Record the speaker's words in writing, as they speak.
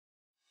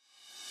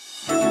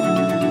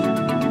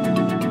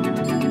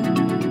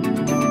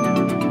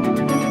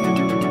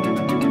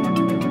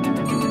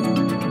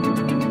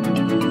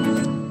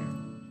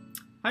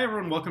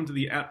welcome to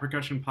the At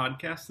Percussion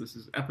podcast. This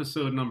is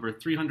episode number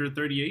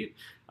 338.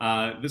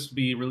 This will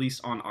be released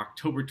on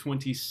October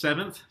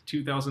 27th,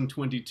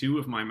 2022,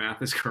 if my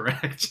math is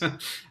correct.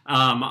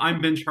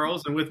 I'm Ben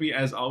Charles, and with me,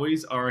 as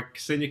always, are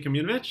Ksenija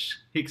Komljenović.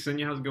 Hey,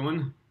 Ksenija, how's it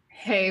going?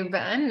 Hey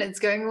Ben,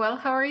 it's going well.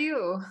 How are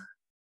you?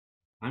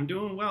 I'm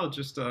doing well,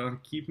 just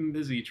keeping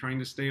busy, trying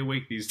to stay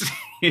awake these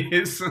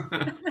days.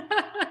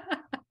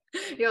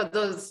 Yo,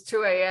 those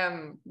 2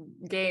 a.m.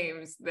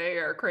 games, they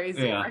are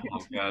crazy, Yeah, right?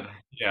 oh God.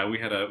 Yeah, we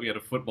had a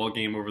football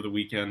game over the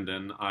weekend,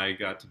 and I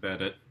got to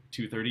bed at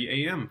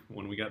 2:30 a.m.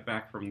 when we got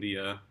back from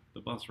the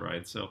bus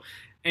ride. So,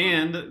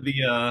 and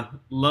the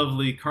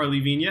lovely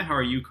Karli Vina. How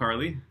are you,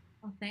 Karli?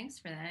 Well, thanks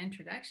for that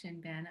introduction,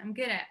 Ben. I'm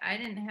good at. I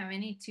didn't have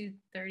any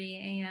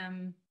 2:30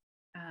 a.m.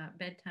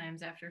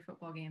 Bedtimes after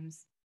football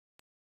games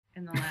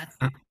in the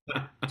last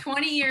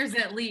 20 years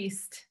at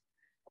least.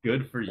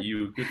 Good for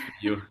you. Good for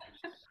you.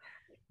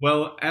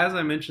 Well, as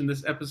I mentioned,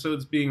 this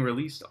episode's being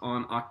released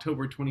on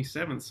October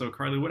 27th. So,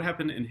 Karli, what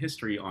happened in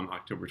history on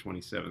October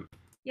 27th?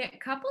 Yeah, a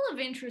couple of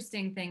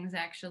interesting things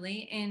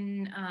actually.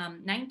 In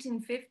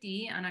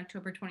 1950, on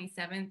October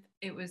 27th,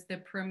 it was the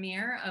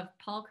premiere of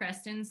Paul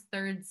Creston's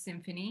Third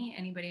Symphony.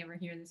 Anybody ever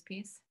hear this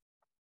piece?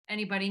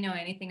 Anybody know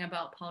anything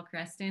about Paul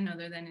Creston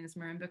other than his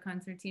marimba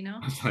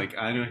concertino? I was like,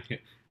 I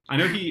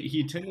know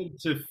he tended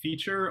to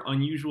feature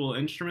unusual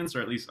instruments,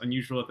 or at least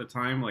unusual at the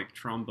time, like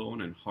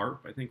trombone and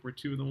harp. I think were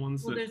two of the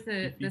ones Well, that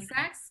there's he the featured.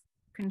 sax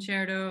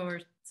concerto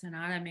or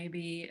sonata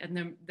maybe, and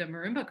the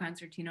marimba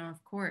concertino,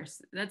 of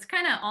course. That's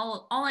kind of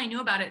all I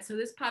knew about it. So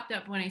this popped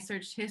up when I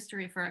searched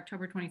history for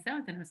October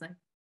 27th, and I was like,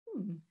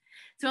 hmm.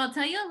 So I'll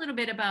tell you a little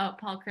bit about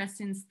Paul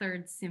Creston's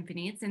Third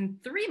Symphony. It's in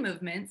three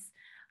movements.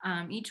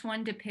 Each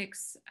one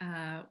depicts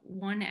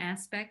one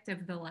aspect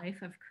of the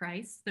life of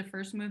Christ. The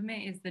first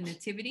movement is the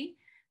Nativity.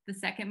 The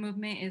second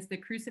movement is the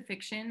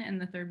Crucifixion, and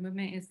the third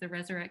movement is the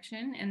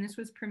Resurrection. And this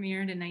was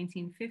premiered in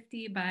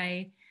 1950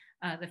 by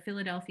the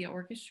Philadelphia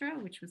Orchestra,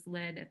 which was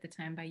led at the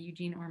time by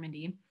Eugene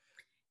Ormandy.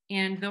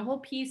 And the whole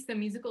piece, the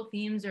musical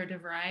themes are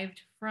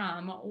derived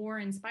from or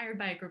inspired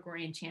by a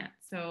Gregorian chant.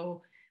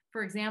 So,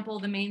 for example,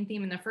 the main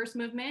theme in the first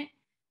movement,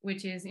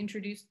 which is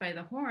introduced by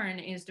the horn,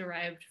 is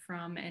derived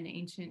from an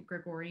ancient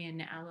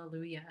Gregorian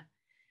Alleluia.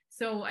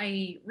 So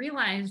I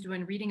realized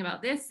when reading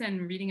about this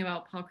and reading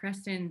about Paul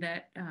Creston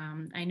that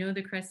I know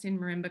the Creston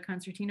Marimba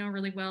Concertino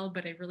really well,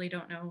 but I really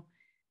don't know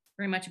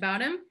very much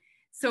about him.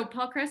 So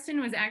Paul Creston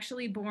was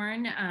actually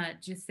born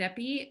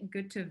Giuseppe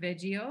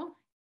Guttaveggio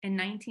in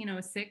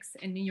 1906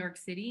 in New York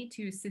City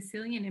to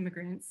Sicilian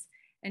immigrants.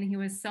 And he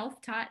was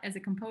self-taught as a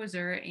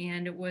composer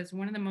and was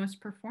one of the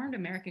most performed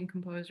American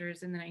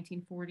composers in the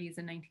 1940s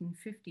and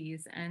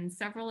 1950s. And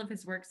several of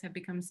his works have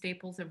become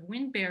staples of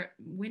wind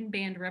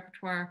band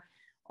repertoire,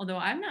 although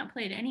I've not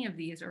played any of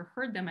these or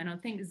heard them. I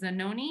don't think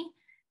Zanoni,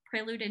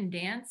 Prelude and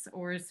Dance,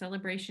 or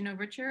Celebration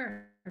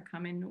Overture are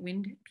common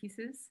wind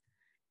pieces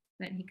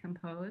that he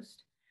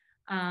composed.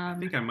 I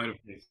think I might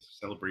have played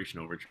Celebration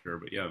Overture,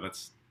 but yeah,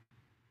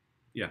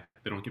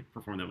 they don't get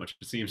performed that much,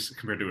 it seems,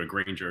 compared to a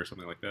Granger or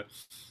something like that.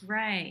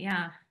 Right,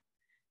 yeah.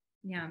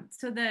 Yeah.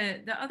 So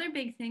the other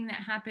big thing that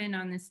happened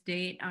on this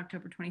date,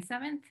 October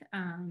 27th,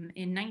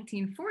 in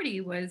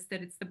 1940, was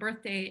that it's the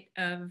birth date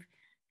of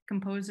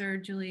composer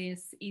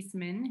Julius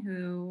Eastman,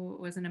 who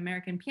was an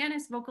American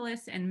pianist,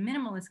 vocalist, and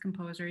minimalist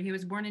composer. He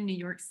was born in New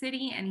York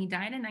City and he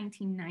died in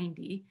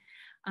 1990.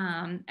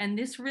 And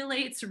this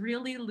relates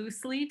really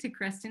loosely to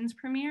Creston's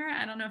premiere.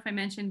 I don't know if I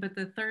mentioned, but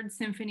the Third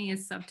Symphony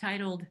is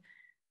subtitled,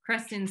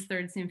 Creston's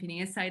Third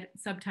Symphony is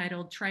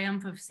subtitled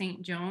Triumph of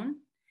St. Joan.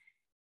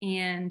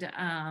 And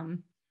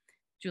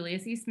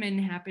Julius Eastman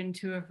happened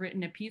to have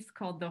written a piece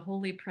called The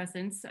Holy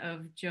Presence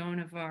of Joan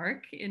of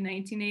Arc in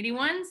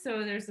 1981.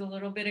 So there's a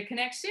little bit of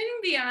connection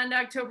beyond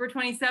October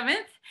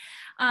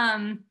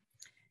 27th.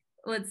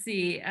 Let's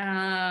see.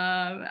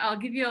 I'll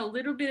give you a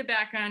little bit of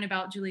background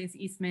about Julius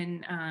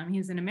Eastman. He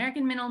was an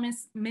American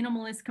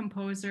minimalist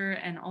composer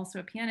and also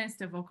a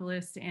pianist, a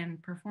vocalist,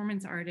 and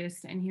performance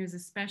artist. And he was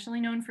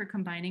especially known for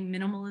combining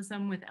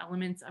minimalism with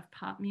elements of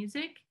pop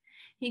music.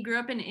 He grew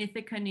up in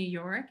Ithaca, New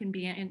York, and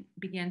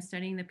began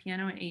studying the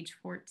piano at age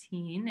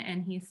 14.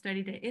 And he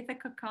studied at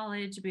Ithaca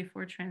College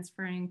before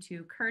transferring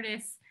to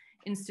Curtis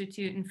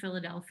Institute in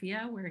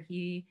Philadelphia, where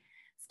he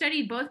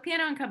studied both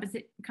piano and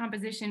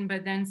composition,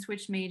 but then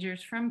switched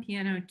majors from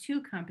piano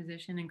to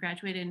composition and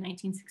graduated in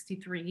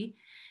 1963.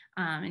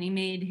 And he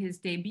made his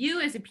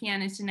debut as a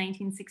pianist in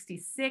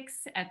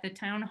 1966 at the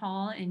Town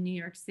Hall in New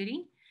York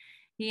City.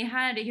 He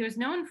was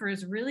known for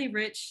his really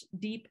rich,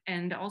 deep,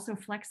 and also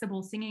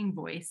flexible singing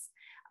voice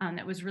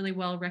that was really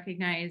well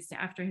recognized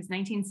after his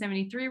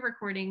 1973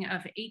 recording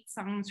of 8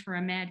 Songs for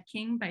a Mad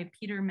King by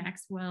Peter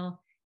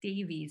Maxwell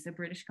Davies, a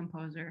British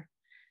composer.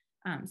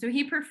 So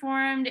he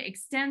performed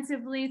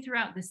extensively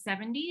throughout the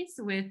 70s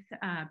with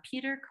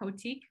Peter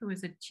Kotik, who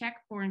was a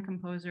Czech-born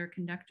composer,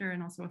 conductor,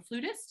 and also a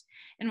flutist,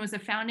 and was a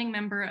founding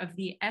member of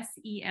the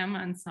SEM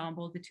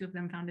ensemble. The two of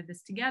them founded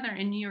this together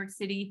in New York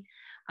City.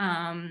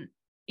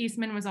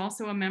 Eastman was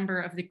also a member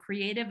of the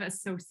Creative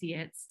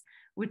Associates,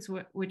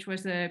 which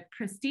was a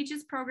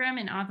prestigious program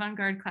in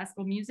avant-garde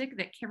classical music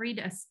that carried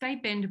a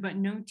stipend but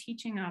no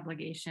teaching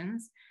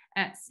obligations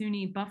at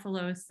SUNY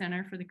Buffalo's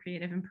Center for the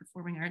Creative and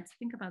Performing Arts.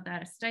 Think about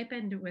that, a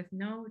stipend with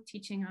no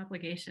teaching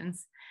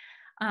obligations.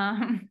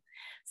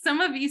 Some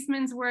of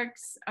Eastman's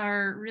works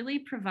are really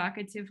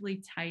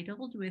provocatively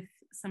titled with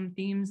some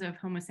themes of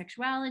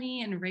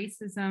homosexuality and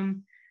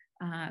racism.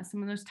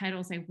 Some of those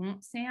titles I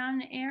won't say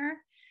on air.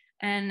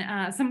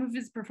 And some of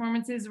his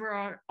performances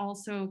were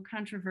also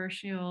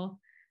controversial.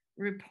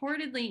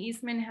 Reportedly,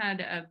 Eastman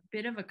had a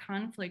bit of a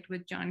conflict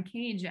with John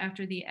Cage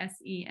after the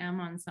SEM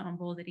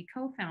ensemble that he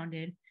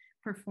co-founded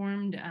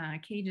performed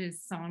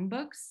Cage's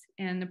songbooks,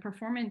 and the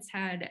performance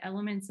had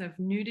elements of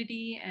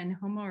nudity and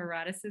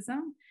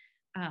homoeroticism,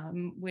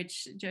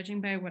 which, judging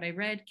by what I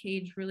read,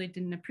 Cage really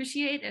didn't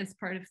appreciate as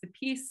part of the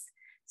piece.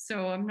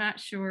 So I'm not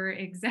sure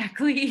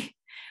exactly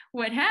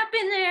what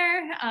happened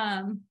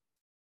there.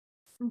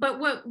 But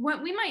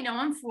what we might know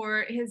him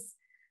for is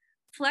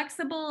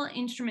flexible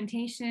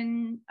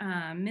instrumentation,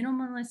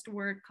 minimalist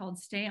work called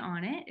Stay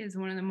On It is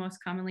one of the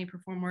most commonly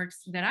performed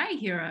works that I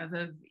hear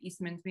of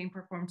Eastman's being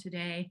performed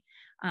today.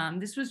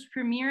 This was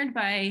premiered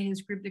by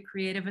his group, the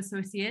Creative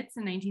Associates,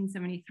 in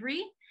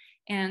 1973.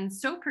 And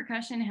So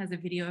Percussion has a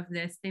video of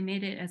this. They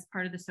made it as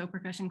part of the So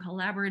Percussion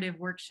Collaborative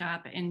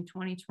Workshop in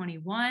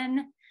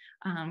 2021,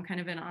 kind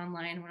of an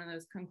online, one of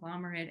those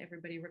conglomerate,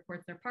 everybody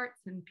records their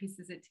parts and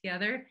pieces it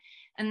together.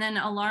 And then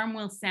Alarm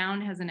Will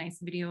Sound has a nice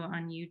video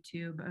on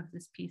YouTube of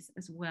this piece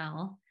as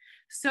well.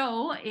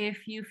 So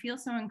if you feel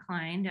so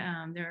inclined,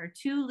 there are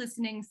 2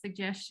 listening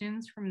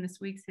suggestions from this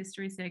week's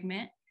history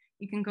segment.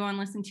 You can go and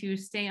listen to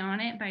Stay On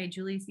It by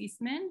Julius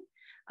Eastman,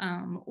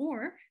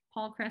 or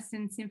Paul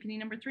Creston's Symphony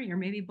No. 3, or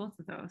maybe both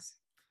of those.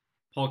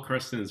 Paul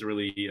Creston is a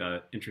really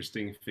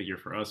interesting figure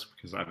for us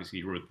because obviously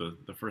he wrote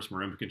the first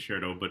marimba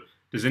concerto, but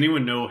does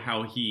anyone know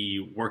how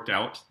he worked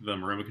out the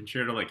marimba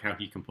concerto, like how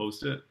he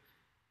composed it?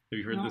 Have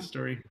you heard this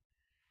story?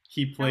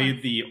 He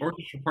played the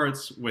orchestra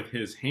parts with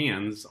his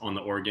hands on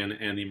the organ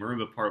and the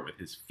marimba part with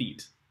his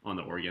feet on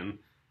the organ,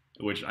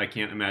 which I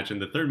can't imagine.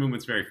 The third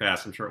movement's very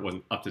fast. I'm sure it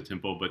wasn't up to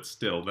tempo, but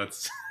still,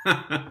 that's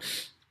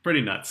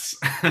pretty nuts.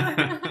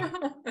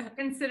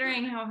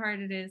 Considering how hard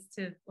it is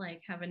to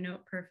like have a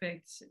note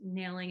perfect,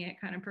 nailing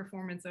it kind of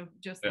performance of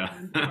just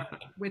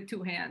with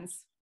 2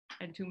 hands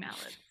and 2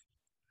 mallets.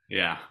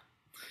 Yeah,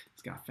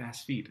 it's got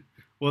fast feet.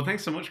 Well,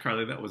 thanks so much,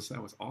 Karli. That was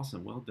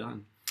awesome. Well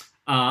done.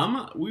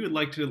 We would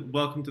like to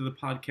welcome to the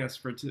podcast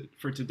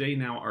for today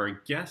now our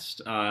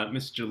guest,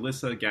 Miss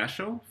Jalissa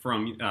Gascho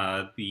from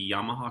the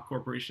Yamaha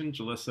Corporation.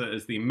 Jalissa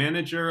is the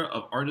Manager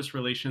of Artist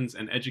Relations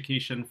and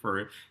Education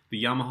for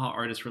the Yamaha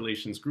Artist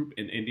Relations Group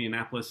in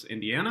Indianapolis,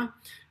 Indiana.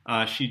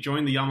 She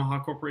joined the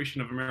Yamaha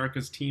Corporation of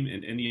America's team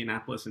in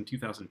Indianapolis in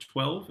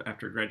 2012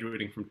 after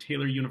graduating from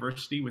Taylor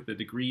University with a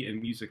degree in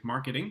music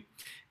marketing.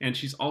 And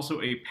she's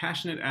also a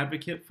passionate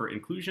advocate for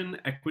inclusion,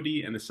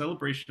 equity, and the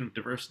celebration of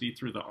diversity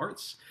through the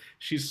arts.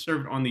 She's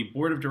served on the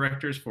Board of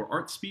Directors for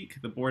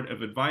ArtSpeak, the Board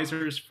of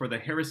Advisors for the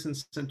Harrison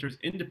Center's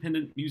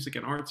Independent Music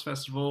and Arts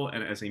Festival,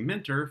 and as a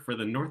mentor for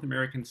the North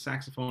American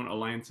Saxophone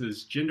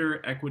Alliance's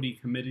Gender Equity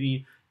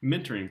Committee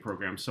mentoring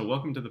program. So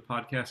welcome to the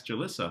podcast,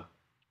 Jalissa.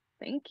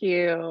 Thank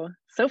you.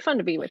 So fun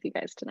to be with you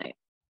guys tonight.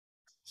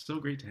 So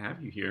great to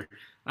have you here.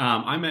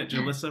 I met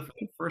Jalissa for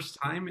the first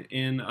time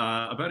in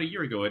about a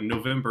year ago in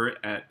November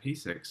at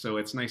PASIC. So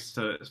it's nice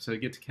to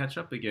get to catch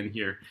up again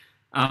here.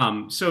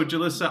 So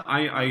Jalissa,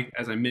 I,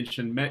 as I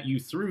mentioned, met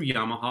you through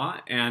Yamaha.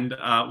 And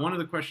one of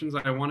the questions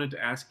I wanted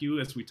to ask you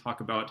as we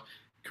talk about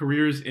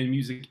careers in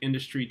music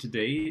industry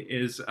today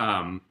is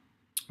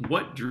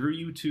what drew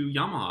you to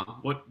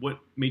Yamaha? What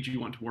made you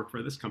want to work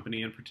for this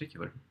company in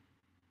particular?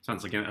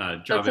 Sounds like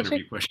a job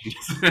interview question.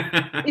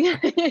 Yeah,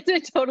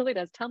 it totally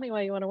does. Tell me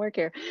why you want to work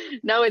here.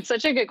 No, it's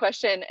such a good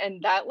question.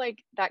 And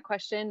that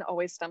question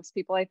always stumps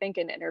people, I think,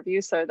 in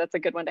interviews. So that's a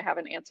good one to have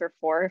an answer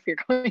for if you're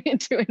going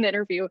into an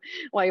interview,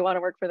 why you want to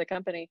work for the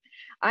company.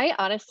 I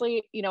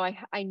honestly,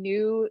 I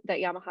knew that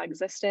Yamaha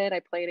existed.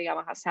 I played a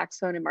Yamaha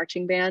saxophone and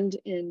marching band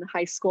in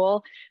high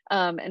school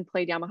and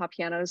played Yamaha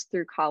pianos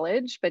through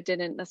college, but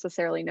didn't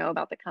necessarily know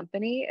about the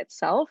company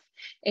itself.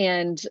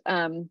 And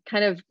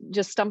kind of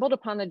just stumbled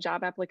upon the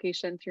job application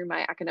through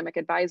my academic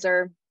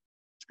advisor,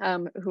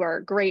 who are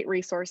great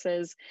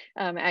resources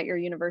at your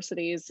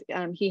universities.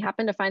 He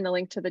happened to find the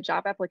link to the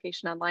job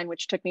application online,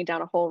 which took me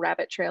down a whole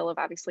rabbit trail of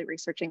obviously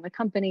researching the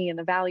company and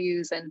the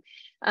values, and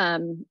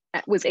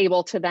was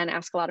able to then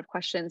ask a lot of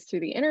questions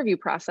through the interview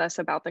process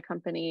about the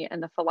company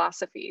and the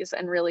philosophies,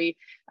 and really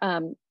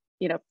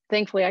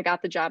thankfully I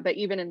got the job. But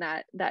even in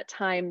that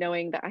time,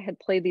 knowing that I had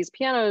played these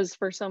pianos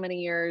for so many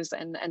years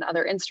and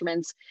other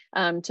instruments,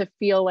 to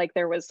feel like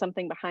there was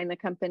something behind the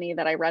company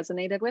that I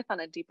resonated with on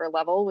a deeper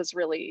level was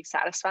really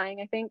satisfying,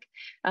 I think,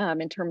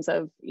 in terms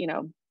of,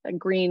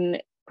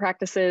 green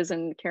practices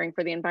and caring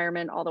for the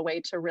environment, all the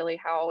way to really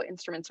how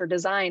instruments are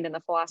designed and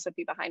the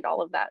philosophy behind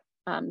all of that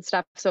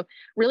stuff. So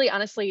really,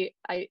 honestly,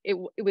 it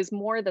was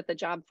more that the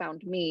job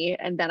found me,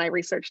 and then I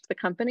researched the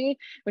company,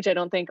 which I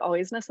don't think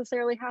always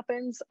necessarily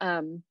happens,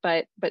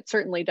 but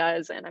certainly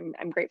does. And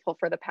I'm grateful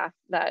for the path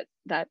that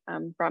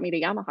brought me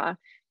to Yamaha.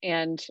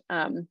 And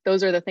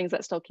those are the things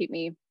that still keep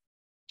me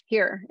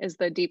here, is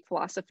the deep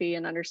philosophy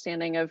and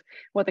understanding of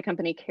what the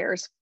company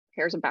cares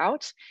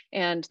about,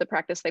 and the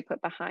practice they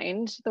put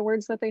behind the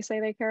words that they say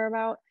they care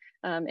about,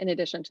 in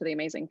addition to the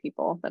amazing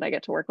people that I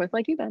get to work with,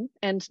 like you, Ben,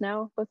 and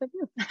now both of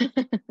you.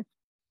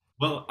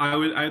 Well,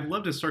 I'd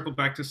love to circle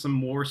back to some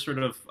more sort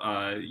of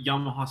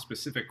Yamaha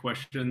specific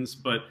questions,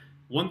 but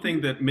one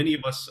thing that many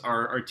of us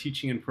are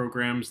teaching in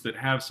programs that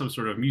have some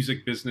sort of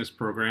music business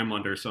program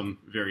under some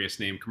various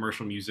name,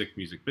 commercial music,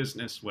 music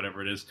business,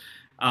 whatever it is.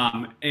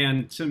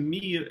 And to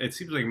me, it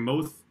seems like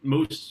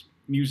most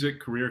music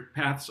career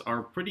paths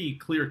are pretty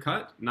clear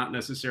cut, not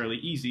necessarily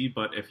easy,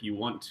 but if you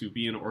want to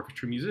be an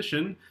orchestra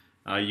musician,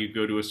 you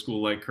go to a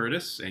school like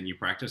Curtis and you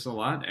practice a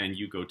lot and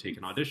you go take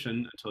an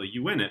audition until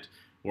you win it.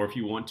 Or if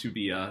you want to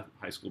be a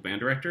high school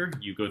band director,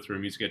 you go through a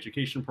music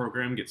education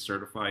program, get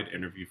certified,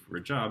 interview for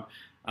a job.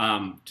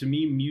 To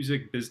me,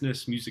 music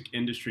business, music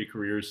industry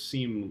careers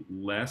seem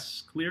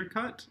less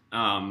clear-cut.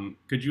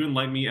 Could you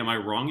enlighten me? Am I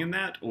wrong in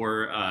that?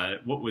 Or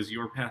what was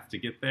your path to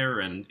get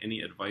there, and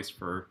any advice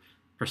for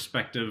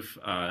prospective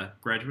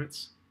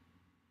graduates?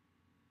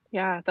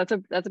 Yeah, that's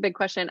a big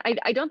question.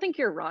 I don't think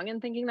you're wrong in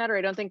thinking that, or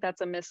I don't think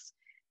that's a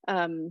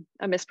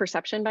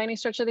misperception by any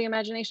stretch of the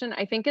imagination.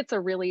 I think it's a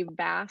really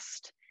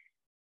vast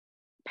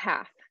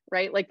path,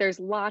 right? Like there's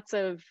lots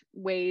of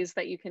ways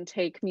that you can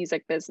take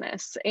music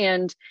business.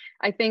 And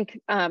I think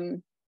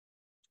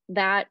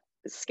that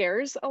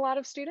scares a lot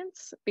of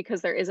students,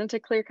 because there isn't a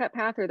clear-cut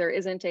path, or there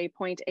isn't a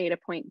point A to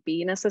point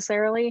B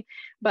necessarily.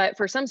 But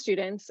for some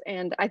students,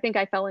 and I think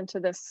I fell into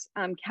this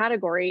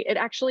category, it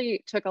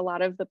actually took a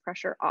lot of the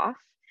pressure off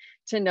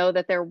to know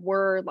that there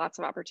were lots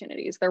of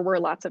opportunities. There were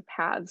lots of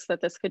paths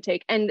that this could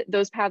take. And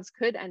those paths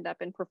could end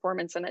up in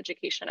performance and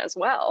education as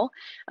well.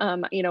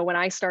 When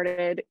I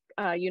started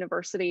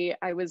university,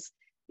 I was,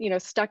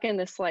 stuck in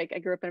this, I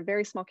grew up in a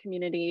very small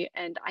community,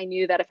 and I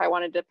knew that if I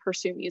wanted to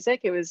pursue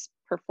music, it was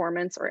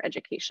performance or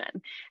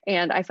education.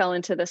 And I fell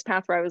into this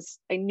path where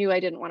I knew I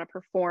didn't want to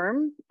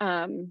perform,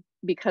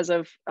 because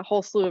of a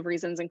whole slew of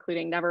reasons,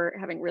 including never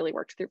having really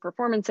worked through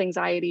performance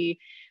anxiety.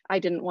 I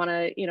didn't want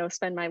to,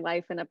 spend my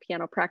life in a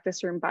piano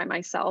practice room by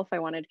myself. I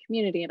wanted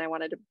community, and I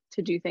wanted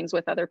to do things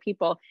with other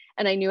people.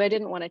 And I knew I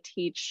didn't want to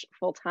teach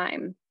full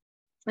time.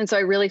 And so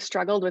I really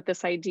struggled with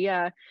this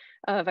idea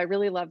of, I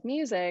really love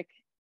music,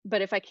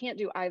 but if I can't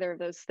do either of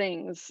those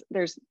things,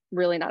 there's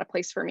really not a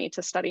place for me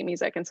to study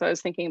music. And so I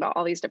was thinking about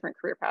all these different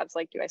career paths.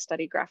 Like, do I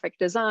study graphic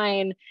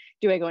design?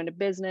 Do I go into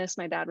business?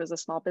 My dad was a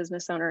small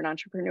business owner and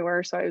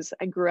entrepreneur. So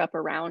I grew up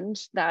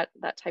around that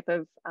type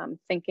of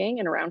thinking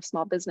and around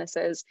small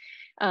businesses.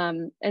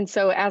 And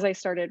so as I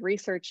started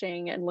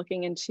researching and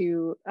looking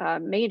into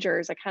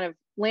majors, I kind of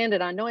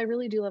landed on, no, I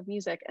really do love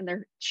music.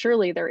 And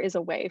surely there is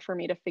a way for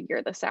me to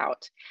figure this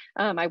out.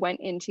 I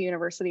went into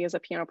university as a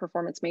piano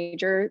performance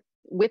major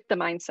with the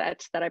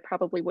mindset that I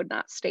probably would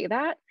not stay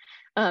that.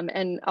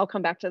 And I'll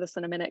come back to this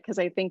in a minute, because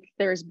I think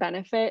there's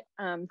benefit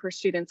for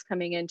students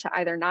coming in to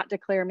either not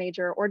declare a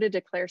major or to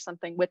declare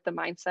something with the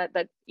mindset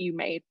that you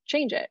may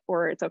change it,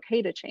 or it's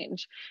okay to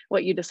change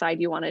what you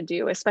decide you want to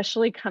do,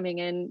 especially coming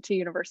into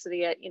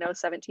university at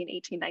 17,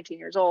 18, 19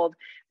 years old.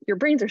 Your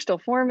brains are still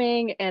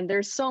forming, and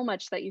there's so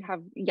much that you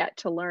have yet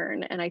to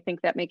learn. And I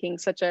think that making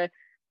such a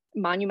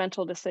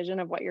monumental decision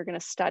of what you're going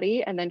to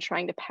study and then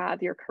trying to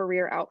path your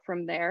career out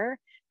from there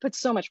puts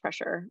so much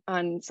pressure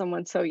on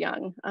someone so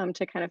young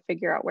to kind of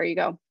figure out where you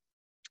go.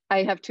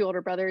 I have two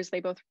older brothers. They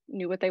both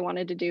knew what they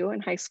wanted to do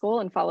in high school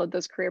and followed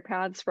those career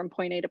paths from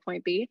point A to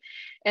point B.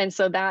 And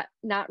so that,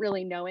 not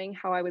really knowing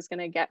how I was going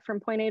to get from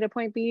point A to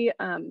point B,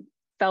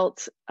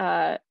 felt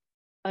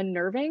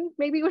unnerving,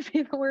 maybe would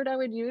be the word I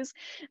would use.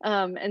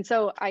 And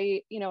so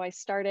I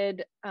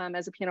started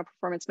as a piano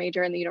performance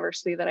major, and the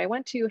university that I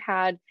went to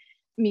had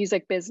a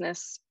music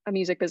business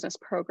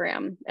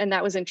program. And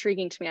that was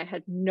intriguing to me. I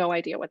had no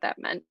idea what that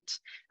meant,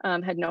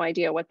 had no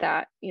idea what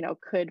that,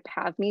 could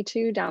path me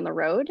to down the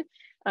road.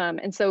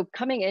 And so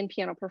coming in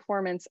piano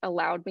performance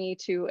allowed me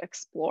to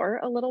explore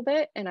a little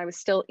bit, and I was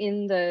still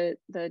in the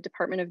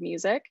Department of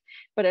Music,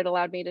 but it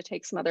allowed me to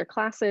take some other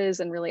classes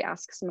and really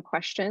ask some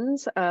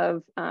questions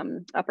of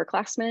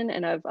upperclassmen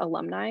and of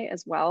alumni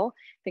as well.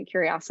 I think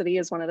curiosity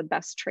is one of the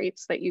best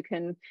traits that you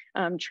can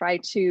try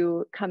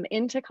to come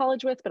into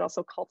college with, but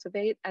also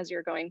cultivate as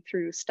you're going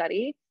through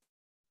study.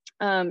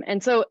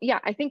 And so, yeah,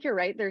 I think you're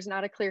right. There's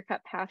not a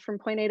clear-cut path from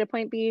point A to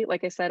point B.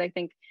 Like I said, I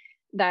think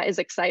that is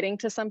exciting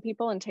to some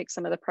people and takes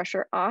some of the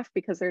pressure off,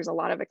 because there's a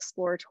lot of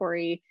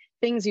exploratory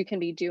things you can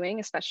be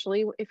doing,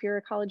 especially if you're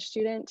a college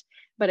student.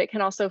 But it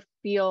can also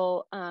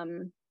feel a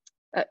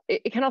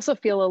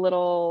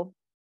little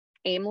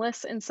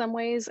aimless in some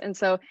ways. And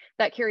so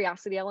that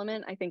curiosity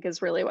element, I think,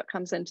 is really what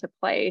comes into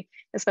play,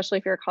 especially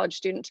if you're a college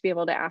student, to be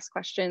able to ask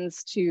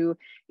questions, to,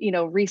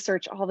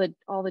 research all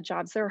the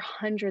jobs. There are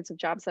hundreds of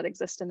jobs that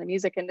exist in the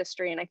music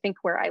industry. And I think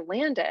where I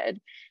landed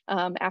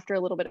after a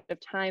little bit of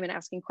time and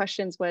asking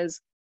questions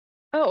was,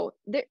 oh,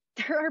 there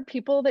are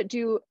people that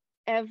do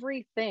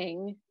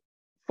everything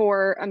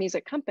for a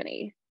music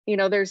company.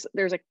 There's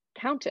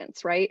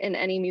accountants, right? In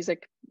any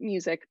music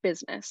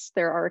business,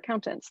 there are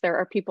accountants. There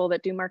are people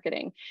that do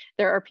marketing.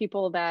 There are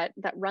people that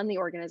run the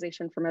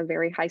organization from a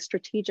very high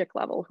strategic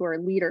level, who are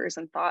leaders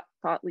and thought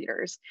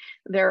leaders.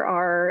 There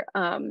are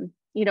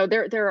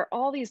there are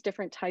all these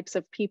different types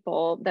of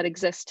people that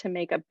exist to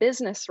make a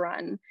business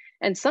run.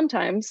 And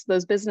sometimes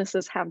those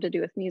businesses have to do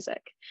with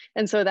music.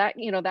 And so that,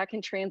 that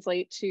can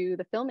translate to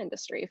the film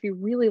industry. If you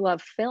really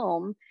love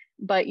film,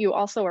 but you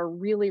also are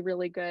really,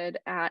 really good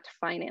at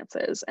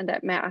finances and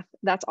at math,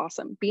 that's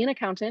awesome. Be an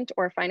accountant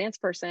or a finance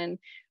person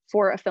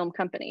for a film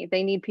company.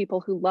 They need people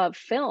who love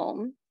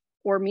film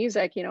or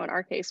music. In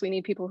our case, we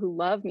need people who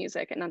love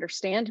music and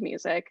understand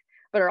music,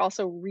 but are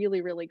also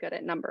really, really good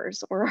at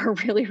numbers, or are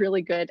really,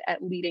 really good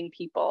at leading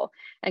people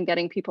and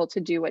getting people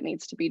to do what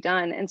needs to be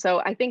done. And so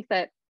I think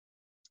that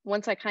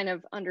once I kind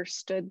of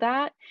understood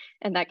that,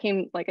 and that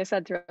came, like I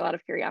said, through a lot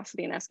of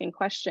curiosity and asking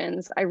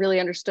questions, I really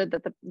understood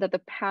that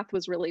the path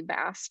was really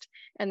vast,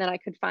 and that I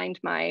could find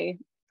my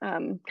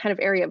kind of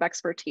area of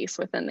expertise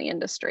within the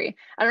industry.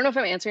 I don't know if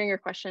I'm answering your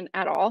question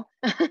at all.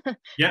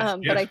 Yes,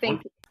 but I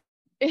think,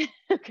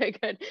 okay,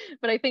 good.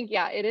 But I think,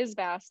 yeah, it is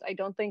vast. I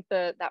don't think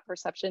that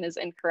perception is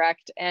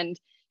incorrect. And,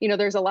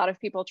 there's a lot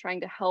of people trying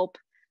to help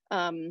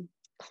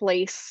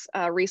place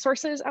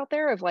resources out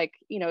there of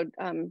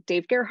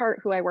Dave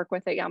Gerhardt, who I work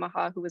with at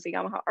Yamaha, who was a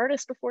Yamaha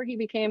artist before he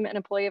became an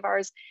employee of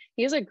ours.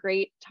 He has a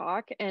great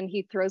talk, and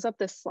he throws up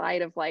this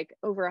slide of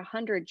over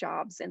 100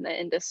 jobs in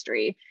the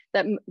industry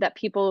that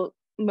people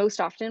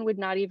most often would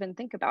not even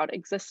think about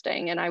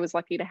existing. And I was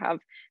lucky to have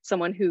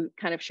someone who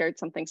kind of shared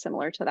something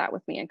similar to that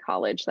with me in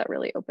college that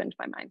really opened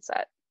my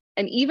mindset.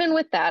 And even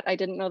with that, I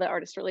didn't know that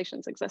artist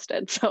relations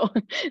existed. So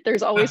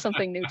there's always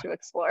something new to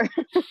explore.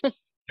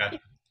 Gotcha.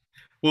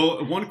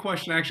 Well, one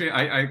question, actually,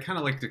 I kind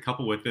of like to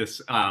couple with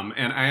this,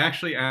 and I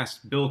actually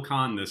asked Bill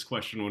Kahn this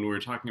question when we were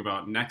talking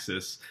about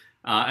Nexus,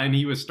 and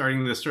he was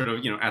starting this sort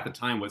of, at the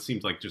time, what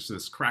seemed like just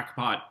this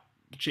crackpot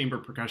chamber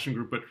percussion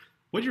group, but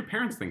what did your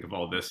parents think of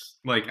all this?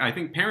 I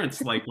think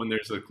parents like when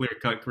there's a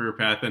clear-cut career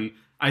path, and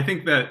I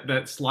think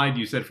that slide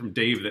you said from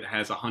Dave that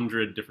has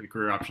 100 different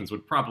career options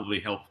would probably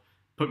help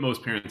put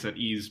most parents at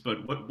ease,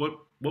 but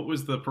what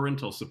was the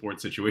parental support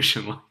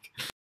situation like?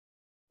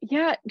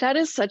 Yeah, that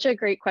is such a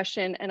great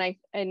question. And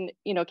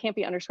can't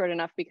be underscored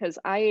enough, because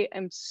I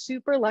am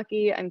super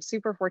lucky. I'm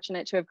super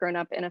fortunate to have grown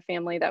up in a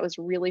family that was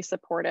really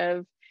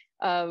supportive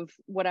of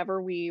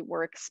whatever we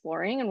were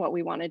exploring and what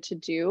we wanted to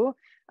do.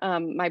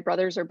 My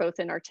brothers are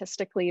both in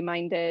artistically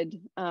minded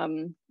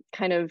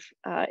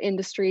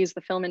industries,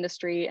 the film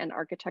industry and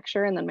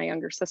architecture. And then my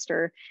younger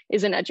sister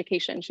is in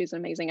education. She's an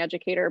amazing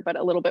educator, but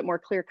a little bit more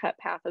clear-cut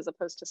path as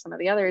opposed to some of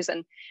the others.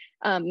 And,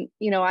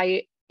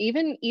 I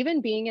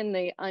even being in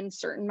the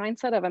uncertain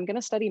mindset of I'm going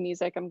to study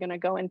music, I'm going to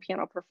go in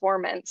piano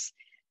performance.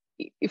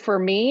 For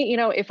me,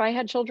 if I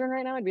had children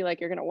right now, I'd be like,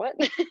 you're going to what?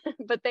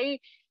 But they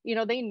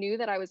knew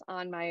that I was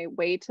on my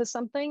way to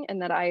something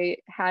and that I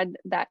had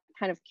that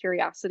kind of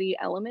curiosity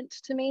element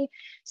to me.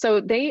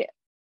 So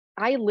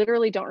I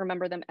literally don't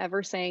remember them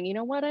ever saying, you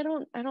know what, I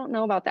don't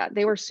know about that.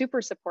 They were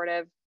super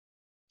supportive.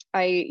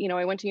 I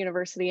went to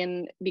university,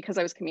 and because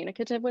I was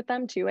communicative with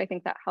them too, I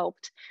think that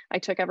helped. I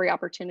took every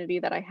opportunity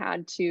that I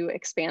had to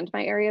expand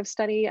my area of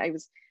study. I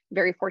was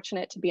very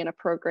fortunate to be in a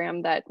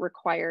program that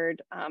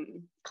required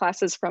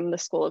classes from the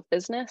School of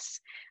Business,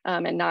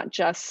 and not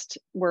just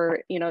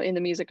were, in the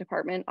music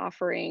department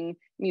offering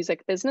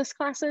music business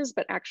classes,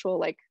 but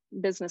actual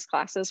business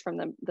classes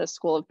from the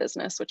School of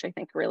Business, which I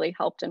think really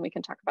helped. And we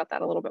can talk about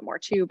that a little bit more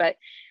too. But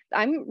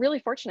I'm really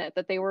fortunate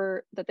that they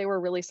were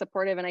really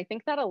supportive. And I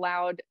think that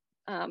allowed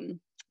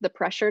the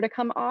pressure to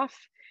come off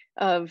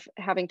of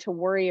having to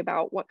worry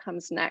about what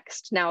comes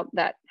next. Now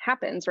that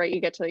happens, right?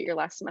 You get to your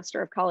last semester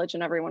of college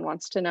and everyone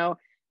wants to know,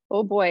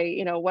 oh boy,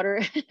 what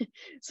are,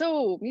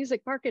 so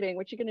music marketing,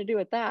 what you going to do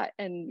with that?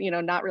 And,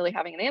 not really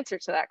having an answer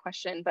to that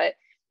question. But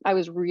I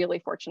was really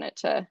fortunate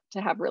to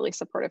have really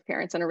supportive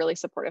parents and a really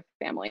supportive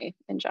family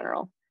in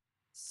general.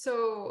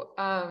 So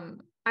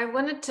I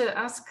wanted to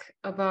ask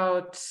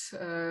about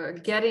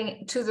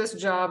getting to this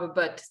job,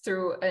 but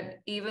through an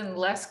even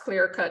less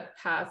clear-cut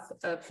path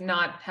of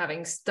not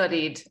having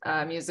studied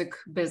music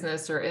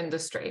business or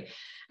industry.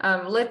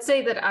 Let's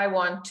say that I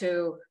want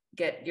to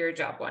get your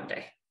job one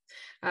day.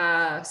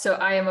 So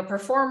I am a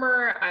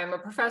performer, I'm a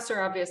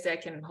professor, obviously I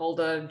can hold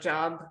a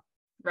job,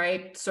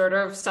 right? Sort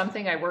of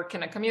something. I work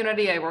in a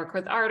community, I work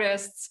with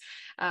artists,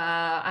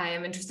 I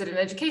am interested in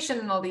education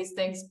and all these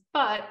things,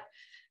 but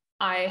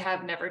I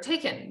have never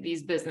taken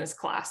these business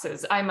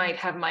classes. I might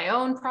have my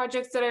own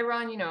projects that I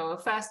run, a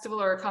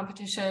festival or a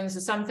competition, so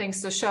some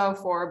things to show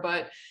for,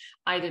 but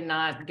I did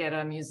not get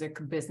a music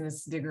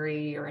business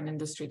degree or an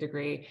industry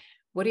degree.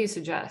 what do you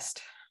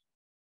suggest?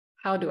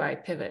 How do I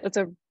pivot? That's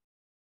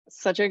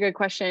such a good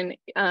question.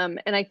 And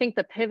I think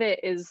the pivot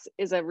is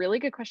a really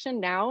good question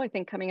now. I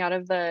think coming out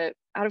of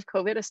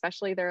COVID,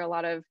 especially, there are a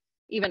lot of,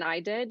 even I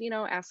did,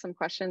 ask some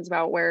questions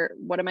about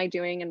what am I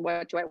doing and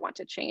what do I want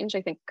to change?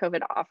 I think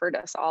COVID offered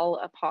us all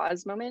a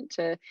pause moment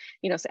to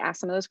ask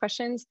some of those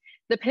questions.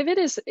 The pivot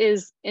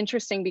is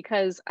interesting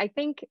because I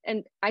think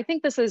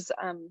this is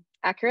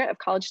accurate of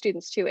college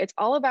students too. It's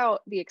all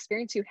about the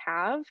experience you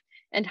have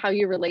and how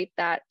you relate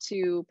that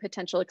to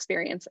potential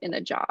experience in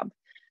a job.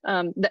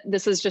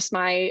 This is just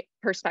my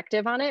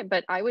perspective on it,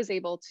 but I was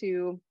able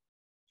to,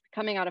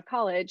 coming out of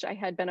college, I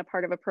had been a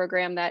part of a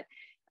program that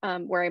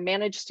where I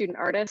managed student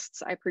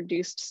artists, I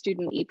produced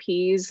student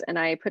EPs, and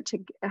I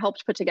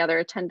helped put together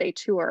a 10-day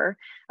tour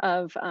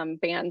of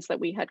bands that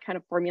we had kind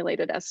of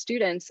formulated as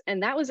students.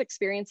 And that was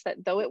experience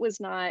that, though it was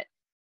not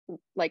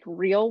like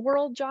real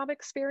world job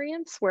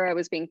experience where I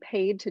was being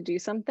paid to do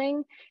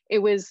something, it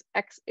was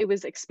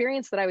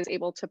experience that I was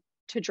able to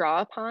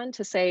draw upon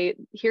to say,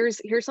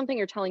 here's something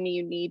you're telling me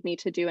you need me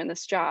to do in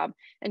this job,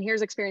 and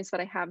here's experience that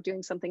I have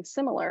doing something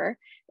similar,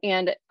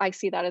 and I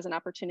see that as an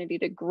opportunity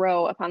to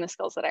grow upon the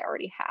skills that I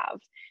already have.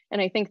 And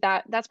I think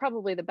that that's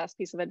probably the best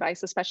piece of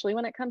advice, especially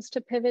when it comes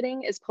to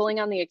pivoting, is pulling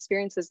on the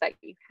experiences that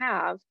you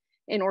have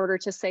in order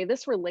to say,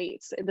 this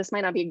relates. This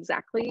might not be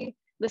exactly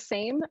the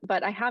same,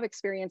 but I have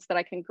experience that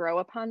I can grow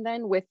upon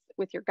then with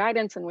your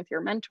guidance and with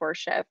your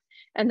mentorship.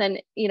 And then,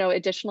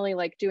 additionally,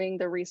 like doing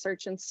the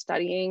research and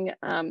studying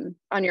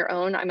on your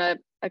own. I'm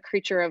a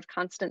creature of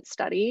constant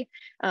study.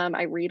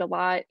 I read a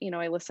lot,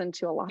 I listen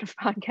to a lot of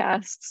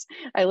podcasts.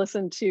 I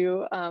listen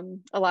to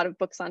a lot of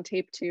books on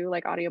tape too,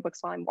 like audiobooks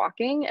while I'm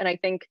walking. And I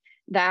think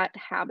that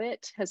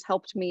habit has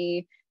helped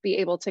me be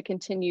able to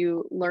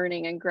continue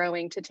learning and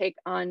growing to take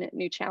on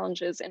new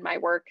challenges in my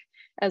work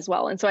as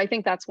well. And so I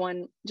think that's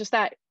one, just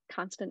that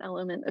constant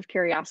element of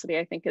curiosity,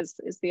 I think is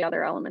the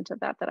other element of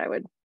that I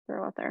would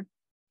throw out there.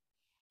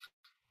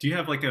 Do you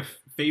have like a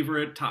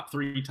favorite top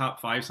 3,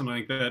 top 5, something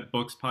like that,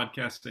 books,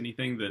 podcasts,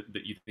 anything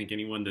that you think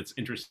anyone that's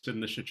interested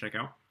in this should check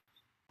out?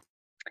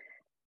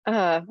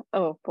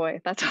 Oh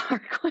boy, that's a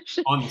hard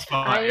question. On the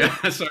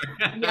spot. Sorry.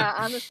 Yeah,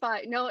 on the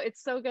spot. No,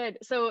 it's so good.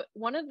 So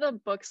one of the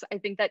books I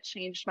think that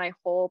changed my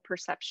whole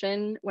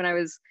perception when I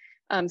was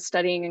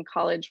studying in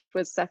college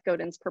was Seth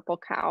Godin's Purple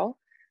Cow.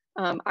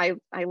 I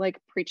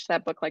like preach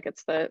that book like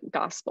it's the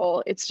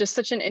gospel. It's just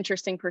such an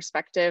interesting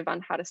perspective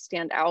on how to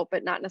stand out,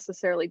 but not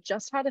necessarily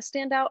just how to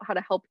stand out, how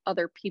to help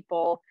other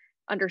people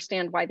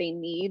understand why they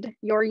need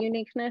your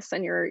uniqueness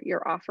and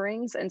your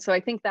offerings. And so I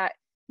think that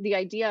the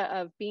idea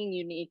of being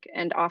unique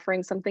and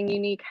offering something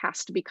unique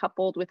has to be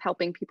coupled with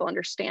helping people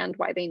understand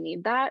why they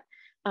need that.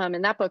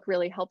 And that book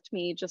really helped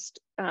me just,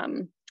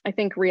 I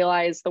think,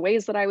 realize the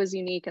ways that I was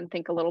unique and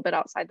think a little bit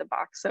outside the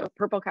box. So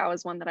Purple Cow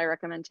is one that I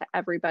recommend to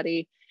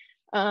everybody.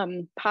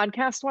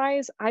 Podcast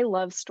wise, I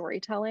love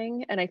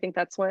storytelling. And I think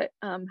that's what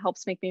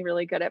helps make me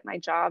really good at my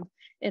job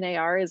in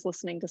AR is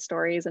listening to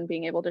stories and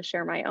being able to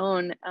share my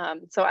own.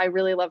 So I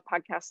really love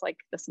podcasts like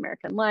This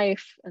American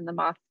Life and the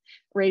Moth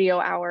Radio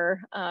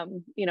Hour.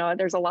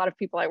 There's a lot of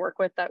people I work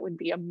with that would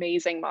be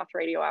amazing Moth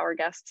Radio Hour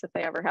guests if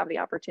they ever have the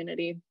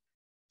opportunity.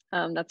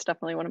 That's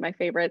definitely one of my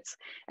favorites.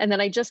 And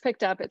then I just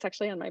picked up, it's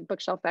actually on my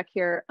bookshelf back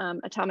here,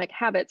 Atomic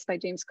Habits by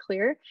James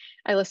Clear.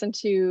 I listened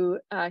to,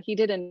 he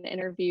did an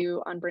interview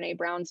on Brene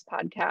Brown's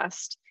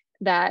podcast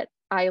that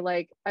I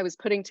was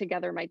putting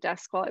together my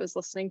desk while I was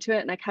listening to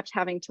it. And I kept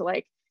having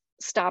to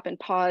stop and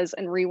pause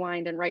and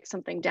rewind and write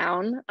something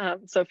down.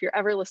 So if you're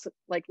ever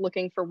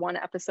looking for one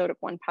episode of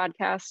one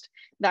podcast,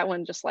 that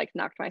one just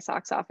knocked my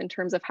socks off in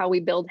terms of how we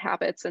build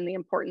habits and the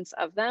importance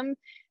of them,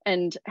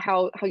 and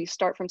how you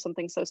start from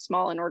something so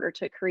small in order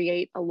to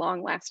create a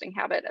long lasting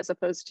habit, as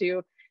opposed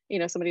to,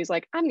 somebody's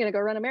like, I'm going to go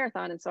run a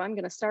marathon. And so I'm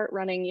going to start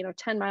running,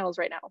 10 miles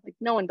right now.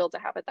 No one builds a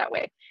habit that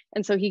way.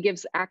 And so he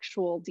gives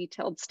actual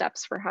detailed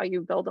steps for how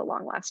you build a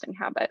long lasting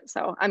habit.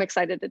 So I'm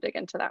excited to dig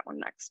into that one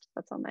next.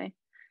 That's on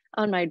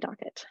my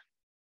docket.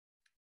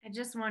 I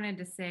just wanted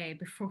to say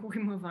before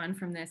we move on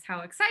from this,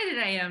 how excited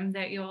I am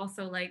that you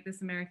also like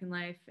This American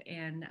Life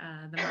and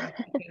the Moth,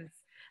 because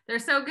they're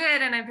so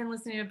good and I've been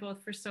listening to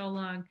both for so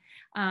long.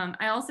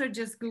 I also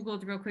just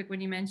Googled real quick when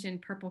you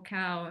mentioned Purple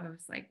Cow. I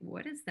was like,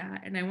 what is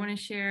that? And I want to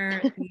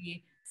share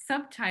the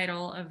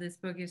subtitle of this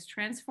book is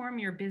Transform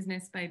Your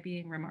Business by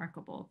Being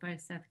Remarkable by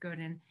Seth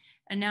Godin.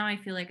 And now I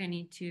feel like I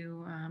need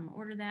to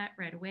order that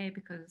right away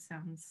because it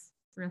sounds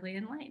really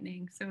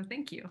enlightening. So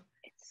thank you.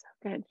 It's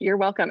so good. You're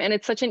welcome. And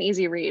it's such an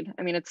easy read.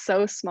 I mean, it's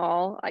so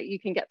small. You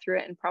can get through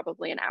it in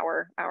probably an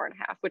hour and a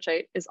half, which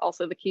is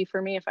also the key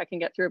for me. If I can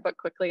get through a book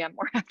quickly, I'm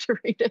more apt to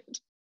read it.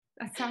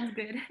 That sounds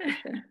good.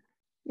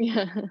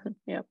 Yeah.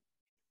 Yeah.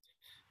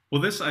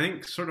 Well, this, I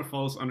think, sort of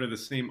falls under the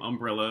same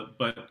umbrella,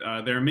 but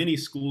there are many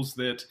schools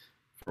that,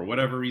 for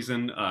whatever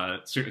reason, there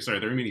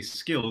are many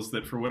skills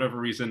that, for whatever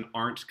reason,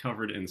 aren't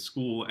covered in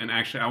school. And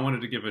actually, I wanted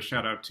to give a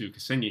shout out to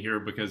Ksenija here,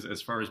 because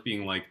as far as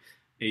being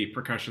a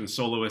percussion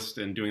soloist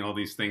and doing all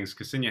these things,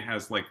 Ksenija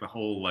has the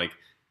whole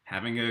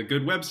having a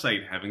good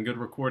website, having good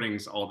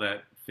recordings, all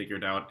that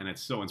figured out, and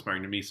it's so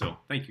inspiring to me. So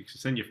thank you,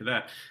 Ksenija, for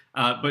that.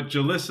 But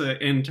Jalissa,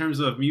 in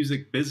terms of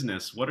music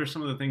business, what are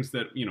some of the things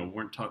that, you know,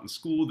 weren't taught in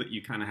school that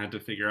you kind of had to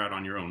figure out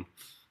on your own?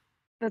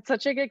 That's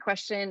such a good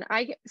question.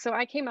 So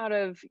I came out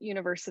of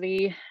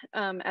university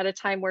at a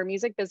time where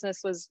music business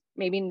was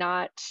maybe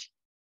not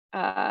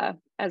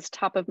as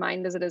top of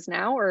mind as it is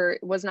now, or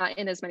was not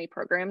in as many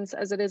programs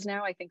as it is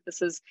now. I think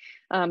this is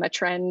a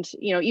trend,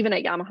 you know, even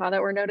at Yamaha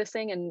that we're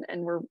noticing,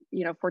 and we're,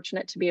 you know,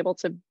 fortunate to be able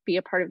to be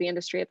a part of the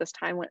industry at this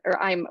time,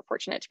 or I'm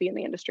fortunate to be in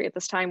the industry at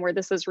this time where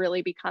this is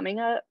really becoming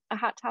a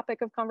hot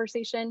topic of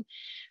conversation.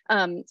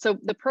 So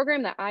the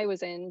program that I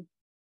was in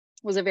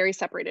was a very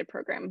separated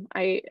program.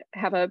 I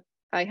have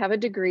a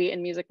degree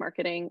in music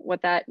marketing.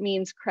 What that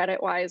means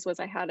credit-wise was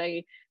I had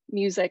a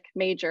music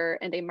major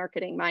and a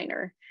marketing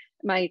minor.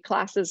 My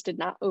classes did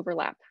not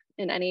overlap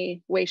in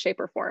any way, shape,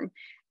 or form.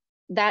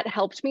 That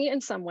helped me in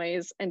some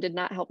ways and did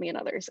not help me in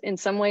others. In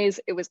some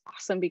ways, it was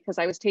awesome because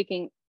I was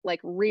taking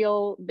like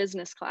real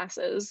business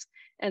classes.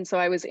 And so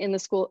I was in the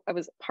school, I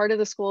was part of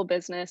the school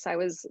business. I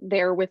was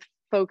there with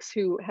folks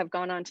who have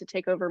gone on to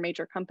take over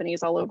major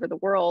companies all over the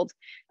world,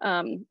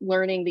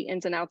 learning the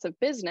ins and outs of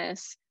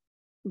business,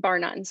 bar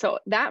none. So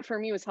that for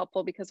me was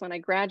helpful because when I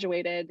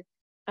graduated,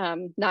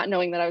 not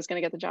knowing that I was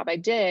going to get the job I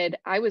did,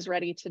 I was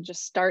ready to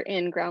just start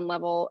in ground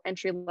level,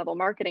 entry level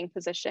marketing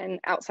position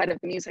outside of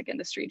the music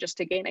industry just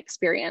to gain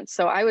experience.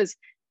 So I was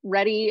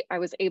ready. I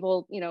was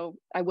able, you know,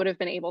 I would have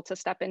been able to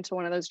step into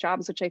one of those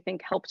jobs, which I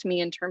think helped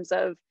me in terms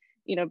of,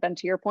 you know, Ben,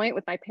 to your point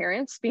with my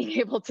parents being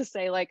able to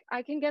say like,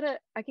 I can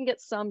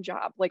get some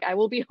job, like I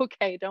will be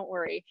okay, don't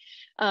worry.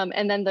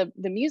 And then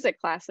the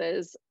music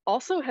classes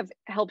also have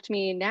helped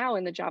me now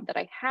in the job that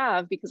I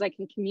have, because I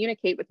can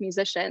communicate with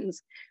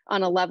musicians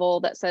on a level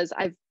that says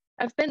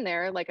I've been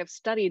there, like I've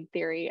studied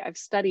theory, I've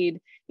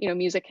studied, you know,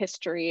 music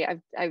history,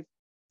 I've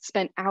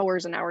spent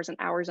hours and hours and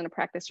hours in a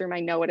practice room. I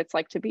know what it's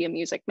like to be a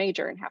music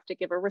major and have to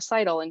give a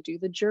recital and do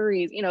the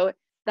juries, you know.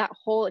 That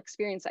whole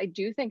experience I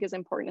do think is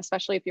important,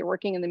 especially if you're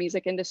working in the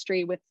music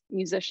industry with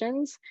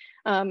musicians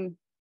on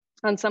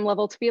some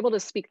level. To be able to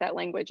speak that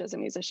language as a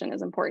musician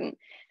is important.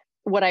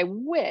 What I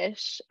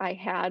wish I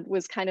had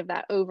was kind of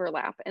that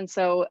overlap. And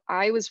so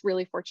I was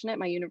really fortunate.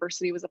 My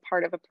university was a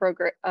part of a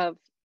program of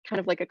kind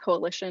of like a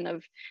coalition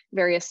of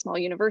various small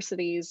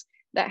universities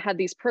that had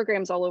these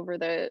programs all over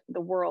the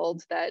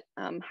world that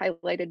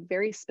highlighted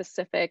very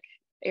specific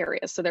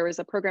areas. So there was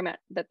a program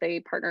that they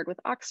partnered with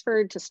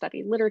Oxford to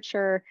study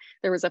literature.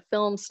 There was a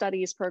film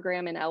studies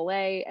program in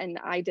LA, and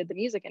I did the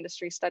music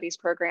industry studies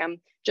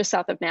program just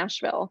south of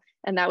Nashville.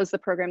 And that was the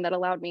program that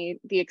allowed me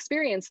the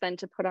experience then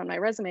to put on my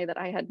resume that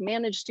I had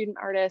managed student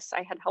artists,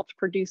 I had helped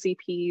produce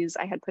EPs,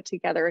 I had put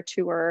together a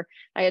tour,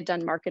 I had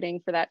done marketing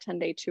for that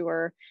 10-day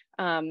tour.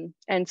 And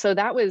so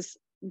that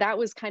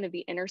was kind of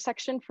the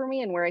intersection for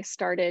me and where I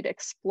started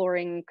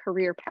exploring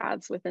career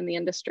paths within the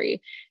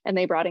industry. And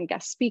they brought in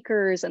guest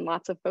speakers and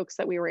lots of folks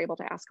that we were able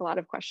to ask a lot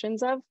of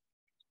questions of.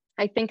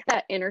 I think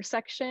that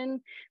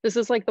intersection, this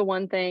is like the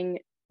one thing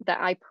that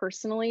I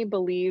personally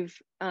believe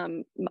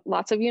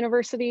lots of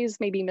universities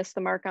maybe miss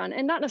the mark on,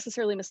 and not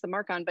necessarily miss the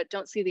mark on, but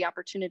don't see the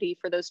opportunity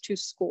for those two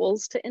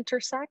schools to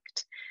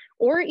intersect,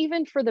 or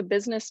even for the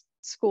business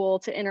school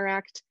to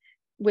interact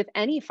with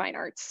any fine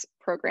arts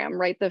program,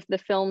 right? The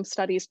film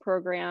studies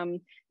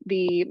program,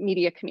 the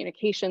media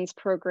communications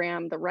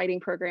program, the writing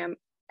program,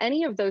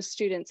 any of those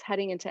students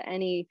heading into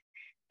any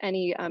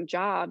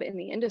job in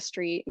the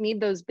industry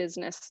need those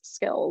business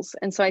skills.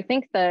 And so I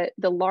think that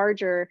the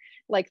larger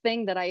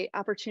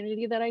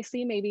opportunity that I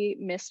see maybe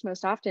missed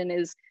most often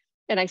is,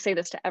 and I say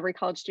this to every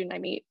college student I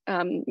meet,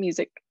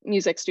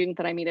 music student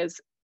that I meet, is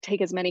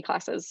take as many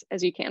classes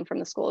as you can from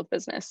the School of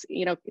Business.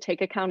 You know,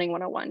 take accounting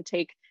 101,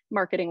 take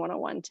marketing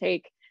 101,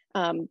 take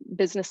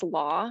business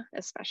law,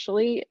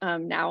 especially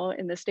now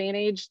in this day and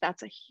age.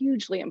 That's a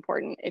hugely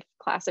important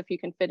class if you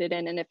can fit it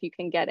in and if you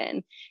can get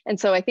in. And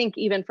so I think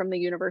even from the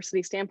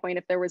university standpoint,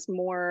 if there was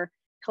more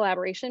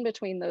collaboration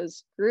between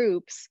those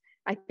groups,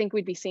 I think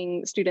we'd be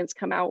seeing students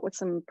come out with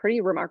some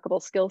pretty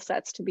remarkable skill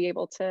sets to be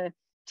able to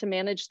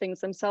manage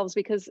things themselves,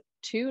 because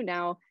too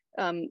now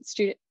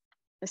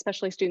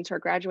especially students who are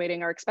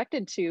graduating, are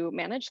expected to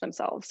manage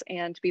themselves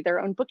and be their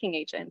own booking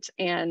agent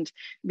and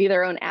be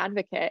their own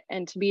advocate.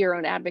 And to be your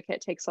own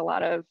advocate takes a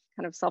lot of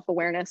kind of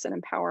self-awareness and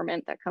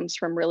empowerment that comes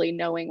from really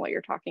knowing what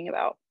you're talking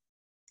about.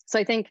 So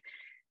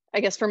I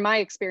guess from my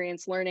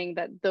experience, learning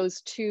that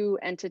those two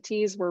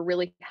entities were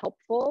really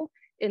helpful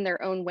in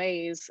their own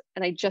ways,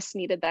 and I just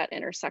needed that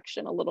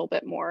intersection a little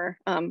bit more.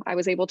 I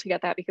was able to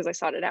get that because I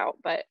sought it out,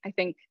 but I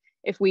think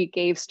if we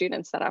gave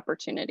students that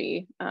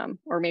opportunity,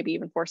 or maybe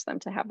even force them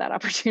to have that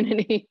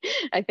opportunity,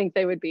 I think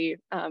they would be,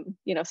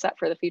 set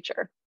for the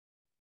future.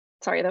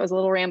 Sorry, that was a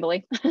little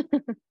rambly.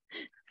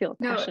 Feel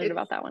passionate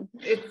about that one.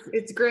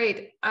 It's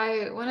great.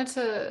 I wanted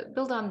to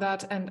build on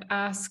that and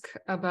ask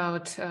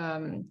about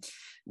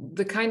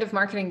the kind of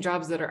marketing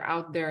jobs that are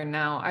out there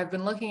now. I've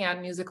been looking at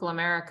Musical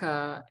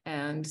America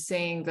and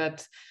seeing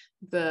that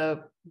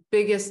the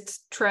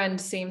biggest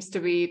trend seems to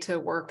be to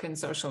work in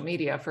social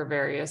media for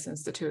various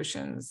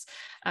institutions.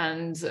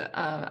 And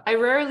I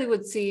rarely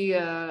would see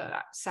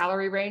a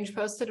salary range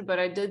posted, but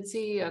I did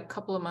see a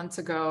couple of months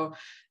ago,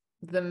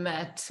 the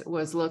Met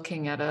was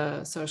looking at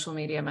a social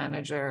media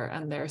manager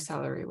and their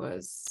salary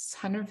was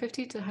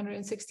 $150,000 to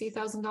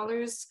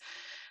 $160,000,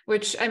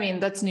 which, I mean,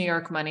 that's New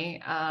York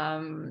money.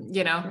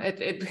 You know,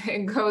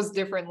 it goes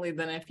differently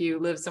than if you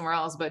live somewhere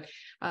else, but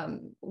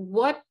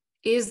what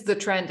is the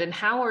trend, and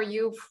how are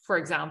you, for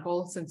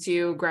example, since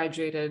you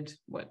graduated,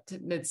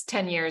 it's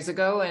 10 years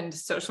ago and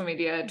social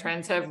media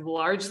trends have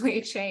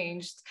largely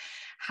changed,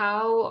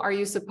 how are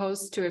you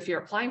supposed to, if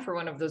you're applying for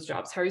one of those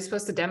jobs, how are you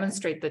supposed to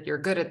demonstrate that you're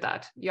good at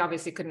that? You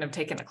obviously couldn't have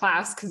taken a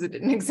class because it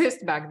didn't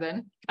exist back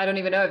then. I don't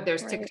even know if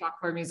there's TikTok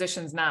for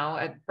musicians now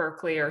at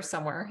Berkeley or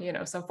somewhere, you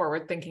know, some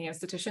forward thinking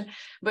institution,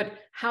 but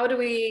how do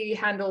we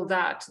handle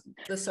that,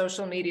 the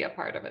social media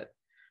part of it?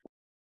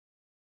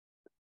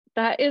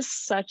 That is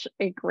such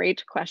a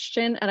great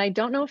question. And I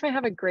don't know if I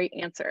have a great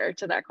answer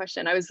to that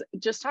question. I was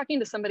just talking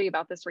to somebody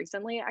about this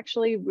recently.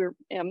 Actually, we're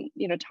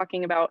you know,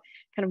 talking about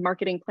kind of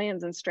marketing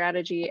plans and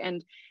strategy.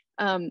 And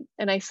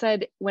I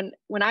said, when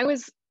I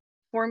was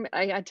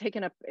I had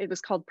taken it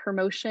was called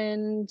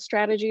Promotion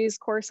Strategies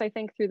course, I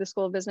think, through the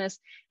School of Business.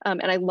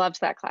 And I loved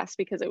that class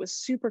because it was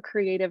super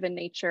creative in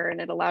nature and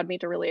it allowed me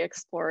to really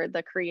explore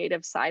the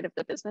creative side of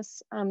the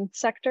business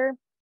sector.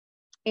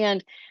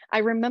 And I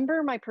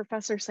remember my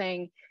professor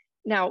saying,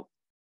 now,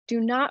 do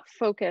not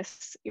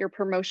focus your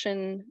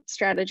promotion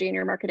strategy and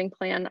your marketing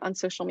plan on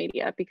social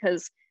media,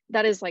 because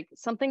that is like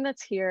something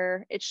that's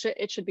here. It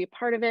should be a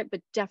part of it,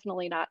 but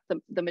definitely not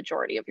the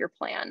majority of your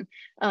plan.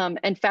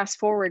 And fast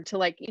forward to,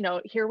 like, you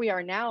know, here we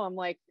are now. I'm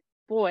like,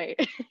 boy,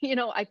 you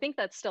know, I think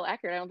that's still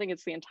accurate. I don't think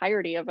it's the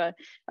entirety of a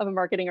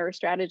marketing or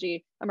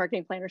a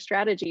marketing plan or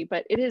strategy,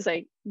 but it is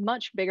a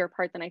much bigger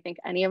part than I think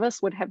any of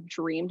us would have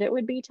dreamed it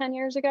would be 10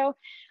 years ago.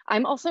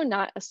 I'm also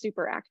not a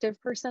super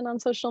active person on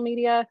social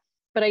media,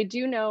 but I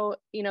do know,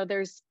 you know,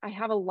 I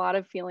have a lot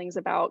of feelings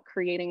about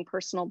creating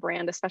personal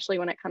brand, especially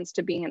when it comes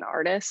to being an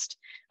artist.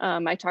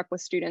 I talk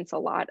with students a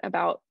lot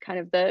about kind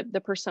of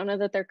the persona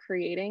that they're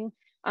creating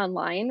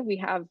online. We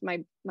have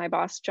my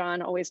boss,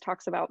 John, always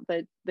talks about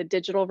the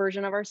digital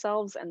version of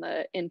ourselves and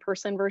the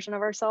in-person version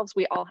of ourselves.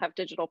 We all have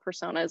digital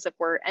personas if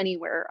we're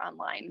anywhere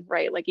online,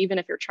 right? Like, even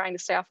if you're trying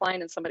to stay offline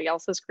and somebody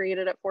else has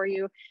created it for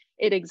you,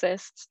 it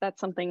exists.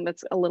 That's something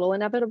that's a little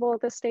inevitable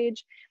at this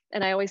stage.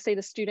 And I always say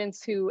to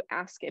students who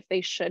ask if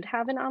they should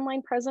have an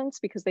online presence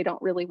because they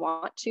don't really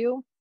want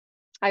to,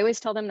 I always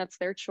tell them that's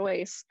their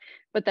choice,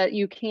 but that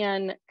you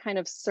can kind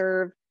of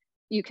serve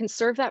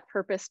that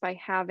purpose by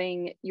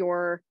having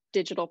your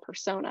digital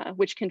persona,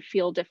 which can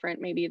feel different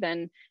maybe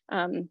than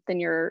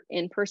your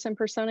in-person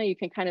persona. You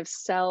can kind of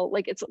sell,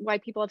 like, it's why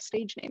people have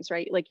stage names,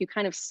 right? Like, you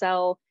kind of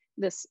sell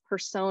this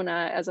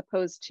persona as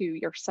opposed to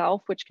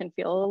yourself, which can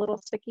feel a little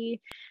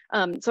sticky.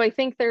 So I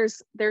think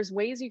there's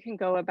ways you can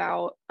go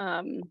about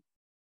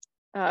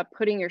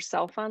putting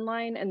yourself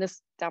online, and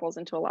this dabbles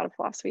into a lot of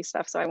philosophy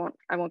stuff, so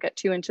I won't get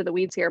too into the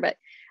weeds here, but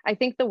I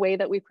think the way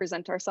that we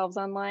present ourselves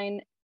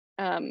online,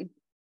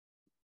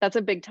 that's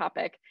a big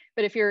topic.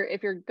 But if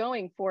you're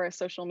going for a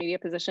social media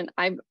position,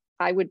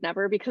 I would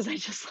never, because I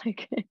just,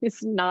 like,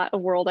 it's not a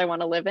world I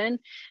want to live in.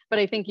 But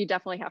I think you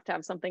definitely have to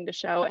have something to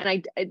show.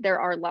 And there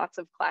are lots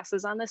of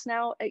classes on this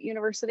now at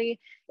university,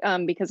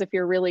 because if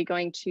you're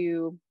going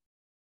to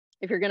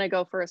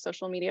go for a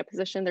social media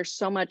position, there's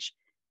so much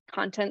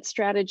content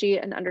strategy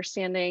and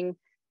understanding.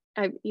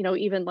 You know,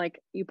 even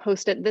like, you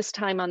post it this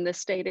time on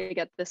this day to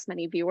get this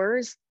many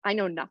viewers. I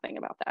know nothing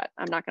about that.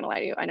 I'm not going to lie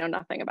to you. I know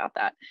nothing about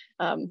that.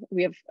 I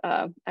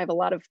have a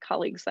lot of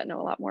colleagues that know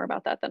a lot more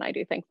about that than I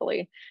do,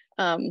 thankfully.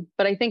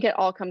 But I think it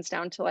all comes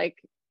down to, like,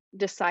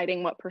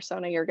 deciding what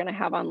persona you're going to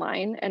have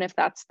online. And if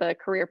that's the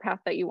career path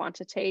that you want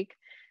to take,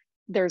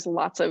 there's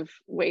lots of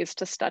ways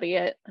to study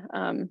it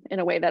in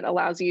a way that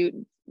allows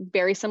you,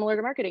 very similar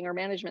to marketing or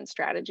management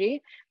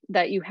strategy,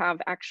 that you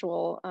have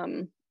actual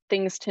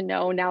things to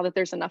know now that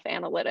there's enough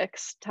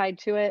analytics tied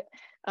to it.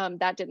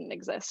 That didn't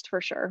exist, for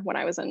sure, when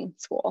I was in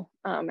school.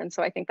 And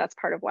so I think that's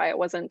part of why it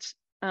wasn't,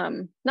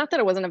 not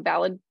that it wasn't a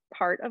valid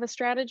part of a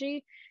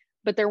strategy,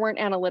 but there weren't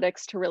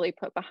analytics to really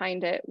put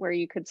behind it where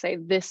you could say,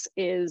 this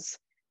is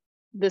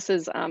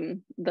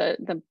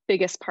the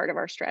biggest part of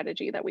our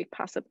strategy that we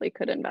possibly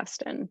could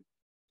invest in.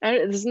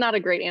 This is not a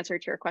great answer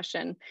to your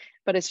question,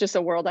 but it's just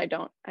a world I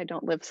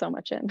don't live so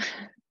much in.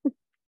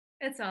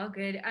 It's all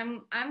good.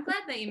 I'm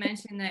glad that you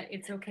mentioned that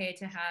it's okay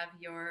to have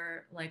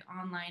your, like,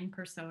 online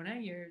persona,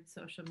 your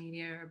social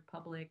media or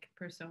public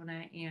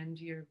persona, and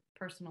your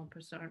personal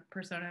persona,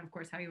 of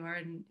course, how you are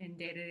in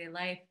day-to-day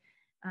life.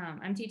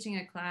 I'm teaching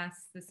a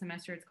class this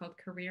semester. It's called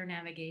Career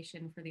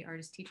Navigation for the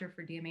Artist Teacher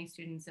for DMA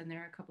students, and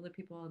there are a couple of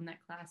people in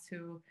that class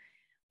who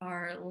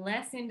are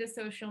less into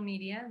social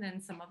media than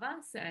some of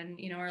us, and,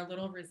 you know, are a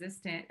little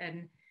resistant.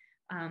 And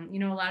you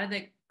know, a lot of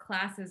the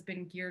class has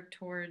been geared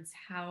towards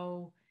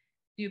how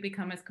do you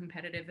become as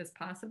competitive as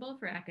possible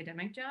for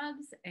academic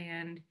jobs.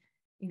 And,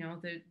 you know,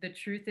 the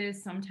truth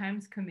is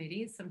sometimes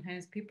committees,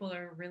 sometimes people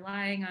are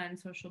relying on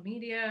social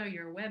media,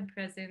 your web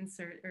presence,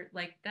 or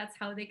like that's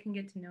how they can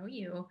get to know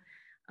you.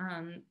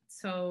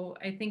 So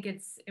I think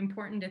it's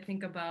important to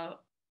think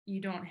about,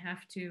 you don't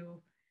have to,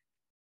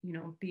 you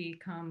know,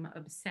 become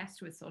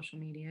obsessed with social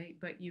media,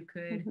 but you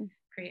could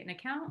create an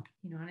account,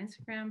 you know, on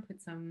Instagram,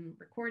 put some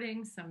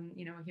recordings, some,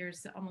 you know,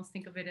 here's, almost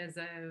think of it as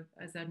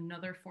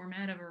another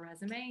format of a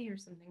resume.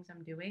 Here's some things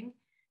I'm doing.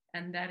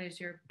 And that is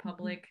your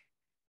public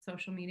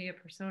social media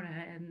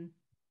persona. And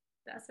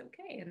that's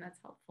okay. And that's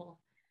helpful.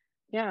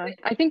 Yeah,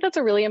 I think that's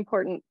a really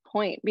important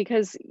point,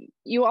 because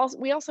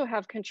we also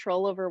have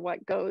control over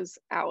what goes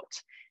out.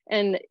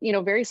 And, you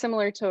know, very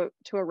similar to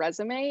a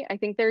resume, I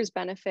think there's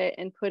benefit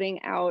in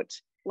putting out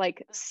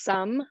like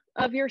some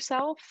of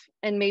yourself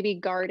and maybe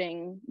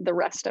guarding the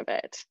rest of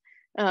it.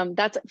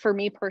 That's, for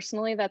me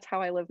personally, that's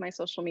how I live my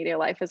social media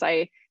life, is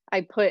I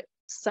put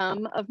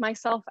some of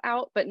myself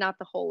out, but not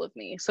the whole of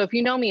me. So if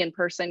you know me in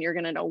person, you're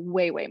going to know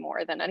way, way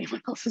more than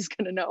anyone else is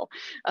going to know,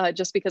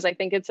 just because I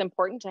think it's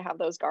important to have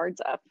those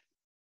guards up.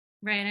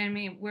 Right. I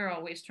mean, we're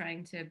always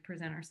trying to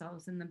present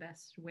ourselves in the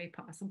best way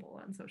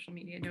possible on social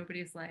media.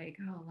 Nobody's like,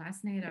 oh,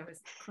 last night I was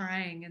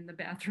crying in the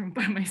bathroom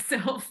by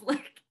myself.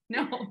 Like,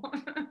 no,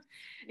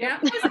 you're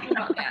not posting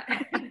about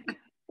that.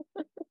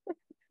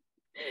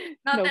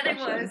 Not no that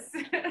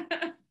question.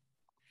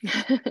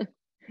 It was.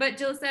 But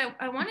Jalissa,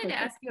 I wanted to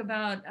ask you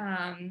about,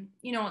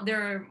 you know,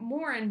 there are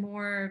more and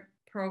more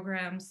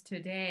programs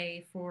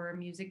today for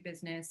music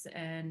business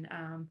and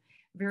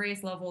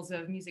various levels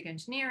of music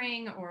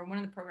engineering, or one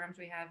of the programs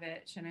we have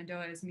at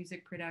Shenandoah is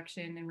music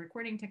production and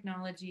recording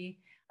technology.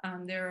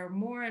 There are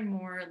more and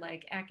more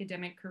like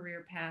academic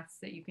career paths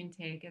that you can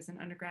take as an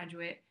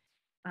undergraduate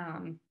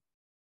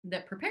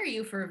that prepare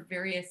you for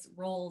various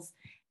roles.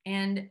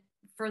 And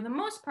for the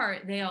most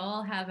part, they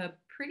all have a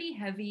pretty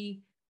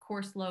heavy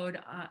course load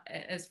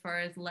as far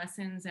as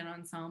lessons and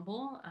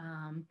ensemble,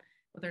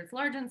 whether it's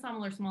large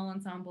ensemble or small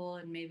ensemble,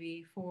 and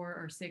maybe 4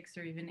 or 6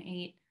 or even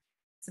 8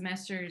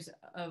 semesters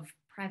of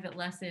private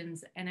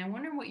lessons. And I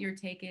wonder what your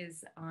take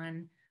is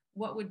on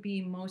what would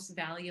be most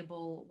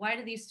valuable. Why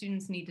do these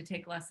students need to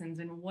take lessons,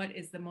 and what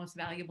is the most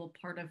valuable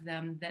part of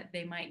them that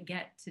they might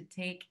get to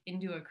take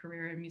into a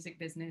career in music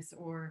business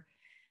or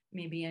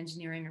maybe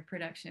engineering or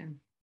production?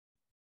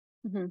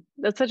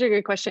 That's such a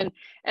good question.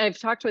 And I've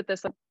talked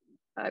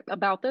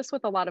about this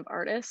with a lot of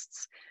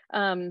artists,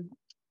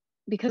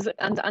 because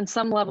on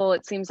some level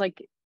it seems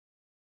like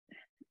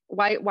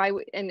why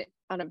and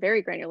on a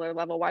very granular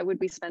level, why would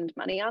we spend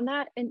money on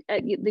that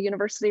at the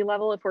university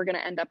level if we're going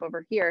to end up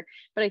over here?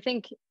 But I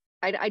think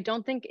I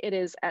don't think it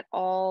is at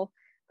all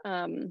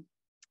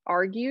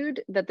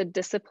argued that the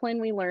discipline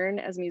we learn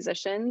as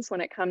musicians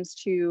when it comes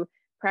to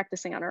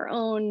practicing on our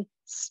own,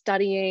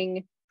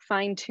 studying,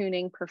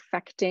 fine-tuning,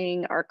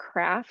 perfecting our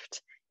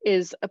craft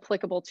is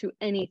applicable to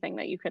anything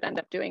that you could end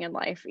up doing in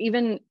life.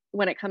 Even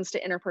when it comes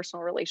to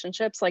interpersonal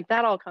relationships, like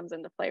that all comes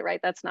into play,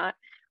 right? That's not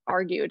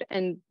argued.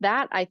 And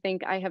that, I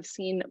think I have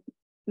seen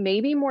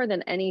maybe more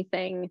than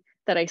anything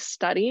that I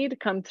studied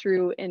come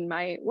through in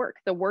my work,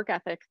 the work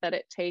ethic that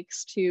it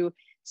takes to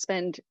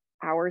spend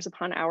hours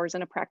upon hours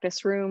in a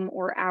practice room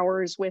or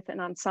hours with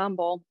an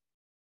ensemble.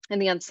 And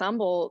the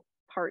ensemble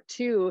part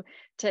too,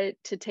 to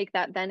take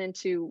that then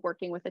into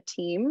working with a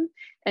team,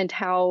 and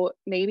how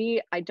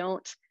maybe I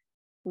don't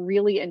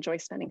really enjoy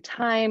spending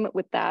time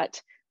with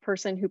that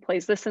person who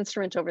plays this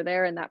instrument over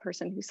there and that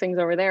person who sings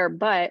over there,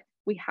 but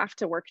we have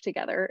to work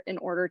together in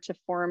order to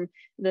form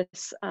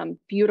this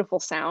beautiful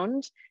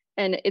sound.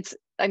 And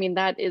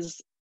that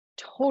is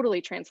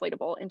totally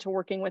translatable into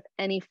working with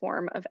any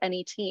form of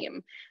any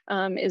team,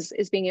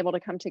 is being able to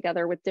come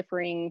together with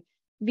differing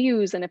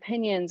views and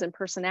opinions and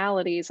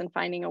personalities and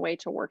finding a way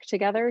to work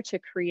together to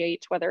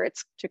create, whether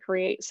it's to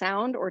create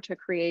sound or to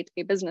create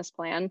a business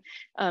plan.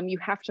 You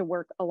have to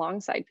work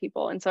alongside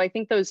people. And so I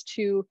think those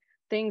two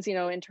things, you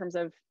know, in terms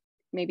of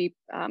maybe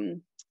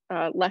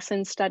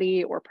lesson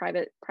study or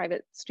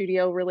private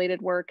studio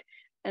related work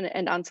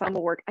and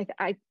ensemble work,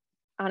 I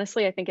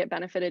honestly, I think it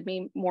benefited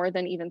me more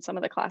than even some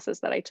of the classes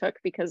that I took,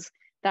 because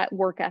that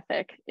work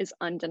ethic is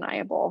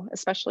undeniable,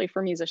 especially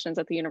for musicians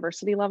at the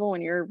university level.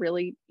 When you're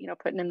really, you know,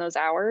 putting in those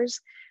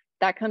hours,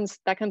 that comes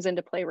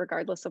into play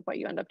regardless of what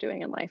you end up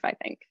doing in life, I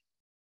think.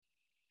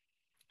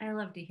 I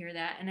love to hear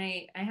that. And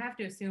I have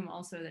to assume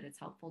also that it's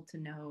helpful to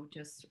know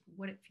just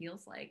what it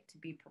feels like to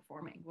be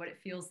performing, what it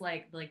feels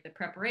like the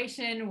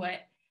preparation,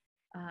 what,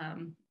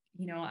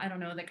 you know, I don't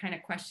know, the kind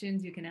of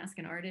questions you can ask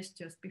an artist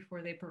just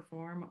before they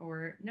perform,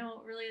 or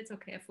no, really, it's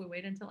okay if we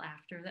wait until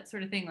after, that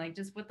sort of thing, like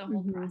just what the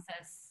whole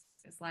process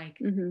is like.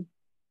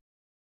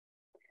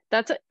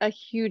 That's a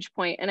huge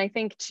point. And I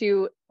think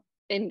too,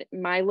 in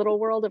my little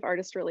world of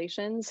artist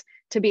relations,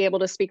 to be able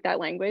to speak that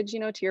language, you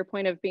know, to your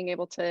point of being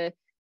able to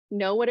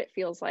know what it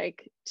feels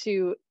like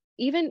to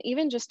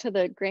even just to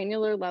the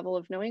granular level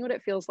of knowing what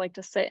it feels like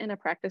to sit in a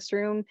practice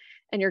room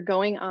and you're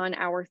going on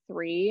hour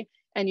 3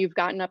 and you've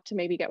gotten up to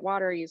maybe get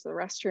water, use the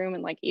restroom,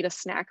 and like eat a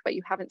snack, but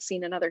you haven't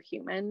seen another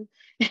human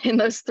in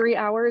those 3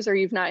 hours, or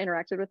you've not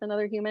interacted with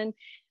another human.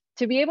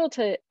 to be able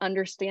to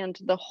understand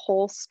the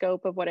whole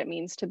scope of what it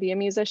means to be a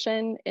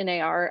musician in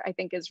AR, I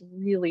think is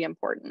really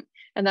important.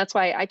 And that's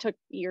why I took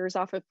years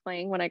off of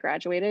playing when I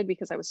graduated,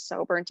 because I was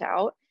so burnt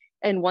out.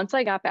 And once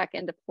I got back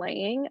into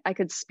playing, I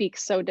could speak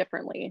so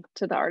differently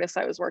to the artists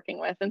I was working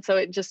with. And so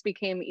it just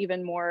became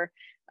even more,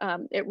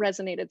 it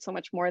resonated so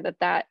much more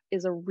that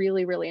is a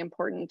really, really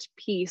important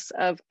piece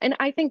of, and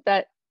I think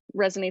that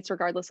resonates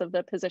regardless of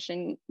the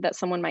position that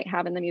someone might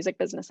have in the music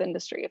business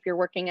industry. If you're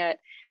working at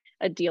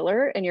a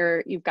dealer and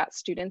you've got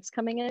students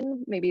coming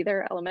in, maybe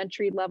they're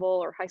elementary level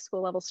or high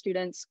school level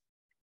students,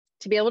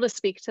 to be able to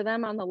speak to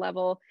them on the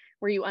level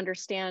where you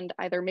understand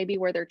either maybe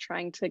where they're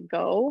trying to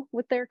go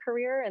with their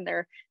career, and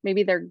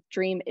maybe their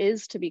dream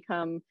is to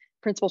become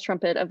principal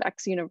trumpet of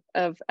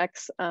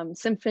X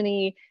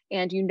symphony,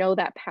 and you know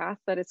that path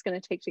that it's going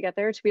to take to get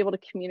there, to be able to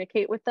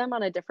communicate with them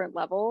on a different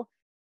level,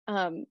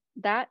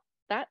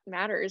 that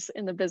matters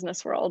in the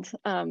business world.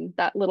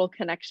 That little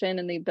connection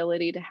and the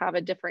ability to have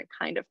a different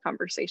kind of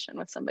conversation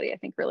with somebody, I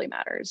think, really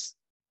matters.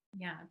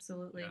 Yeah,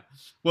 absolutely. Yeah.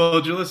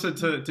 Well,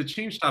 Jalissa, to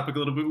change topic a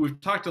little bit,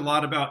 we've talked a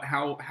lot about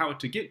how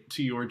to get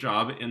to your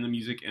job in the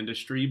music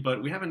industry,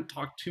 but we haven't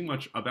talked too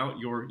much about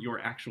your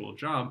actual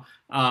job.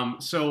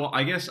 So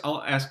I guess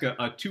I'll ask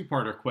a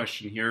two-parter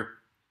question here.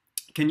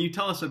 Can you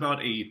tell us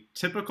about a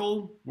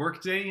typical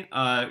workday,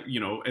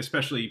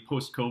 especially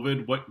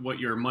post-COVID, what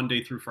your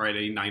Monday through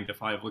Friday 9 to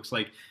 5 looks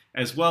like,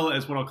 as well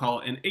as what I'll call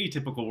an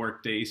atypical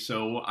workday?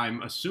 So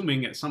I'm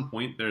assuming at some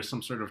point there's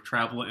some sort of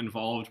travel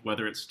involved,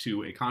 whether it's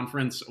to a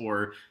conference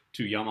or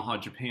to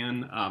Yamaha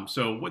Japan.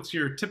 So what's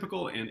your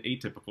typical and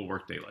atypical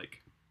workday like?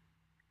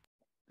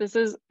 This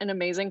is an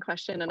amazing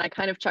question, and I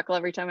kind of chuckle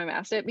every time I'm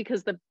asked it,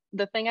 because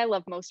the thing I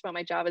love most about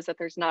my job is that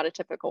there's not a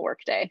typical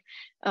workday.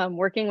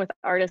 Working with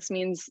artists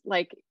means,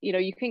 like,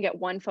 you can get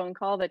one phone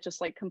call that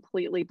just like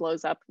completely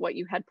blows up what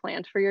you had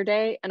planned for your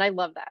day. And I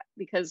love that,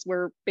 because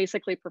we're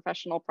basically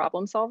professional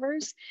problem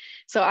solvers.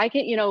 So I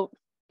can,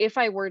 if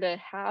I were to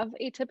have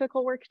a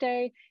typical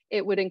workday,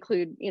 it would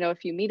include, a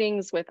few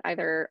meetings with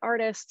either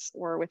artists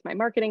or with my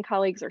marketing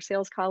colleagues or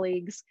sales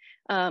colleagues,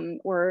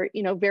 or,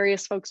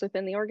 various folks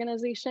within the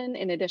organization,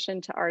 in addition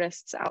to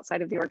artists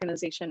outside of the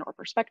organization or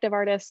prospective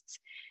artists.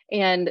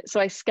 And so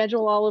I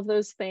schedule all of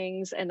those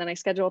things, and then I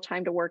schedule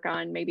time to work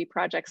on maybe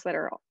projects that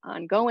are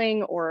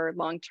ongoing or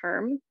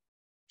long-term.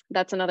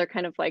 That's another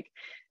kind of like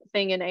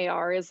thing in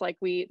AR, is like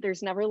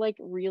there's never like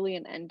really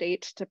an end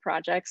date to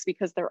projects,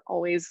 because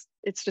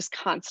it's just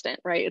constant,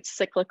 right? It's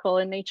cyclical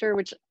in nature,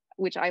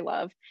 which I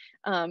love.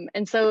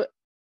 And so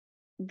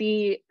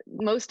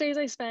most days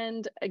I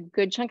spend a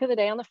good chunk of the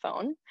day on the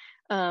phone,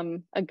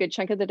 a good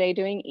chunk of the day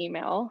doing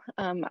email.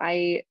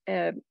 I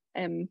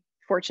am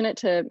fortunate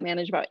to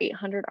manage about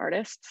 800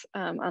 artists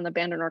on the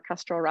band and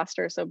orchestral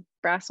roster, so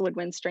brass,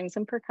 woodwind, strings,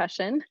 and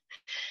percussion,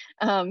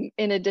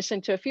 in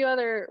addition to a few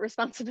other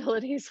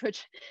responsibilities,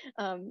 which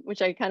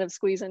I kind of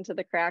squeeze into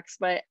the cracks.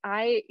 But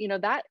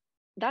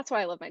that's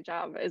why I love my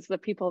job, is the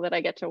people that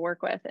I get to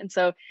work with. And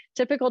so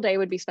typical day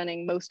would be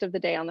spending most of the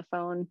day on the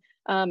phone,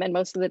 and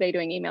most of the day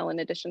doing email, in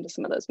addition to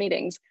some of those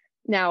meetings.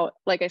 Now,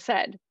 like I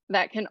said,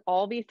 that can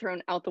all be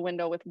thrown out the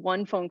window with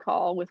one phone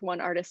call with one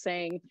artist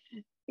saying,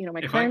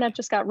 my clarinet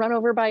just got run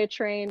over by a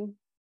train.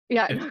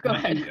 Yeah, go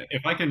ahead.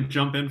 If I can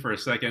jump in for a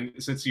second,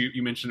 since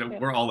you mentioned it,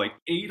 we're all like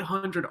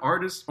 800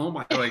 artists. Oh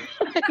my, like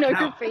I know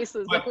your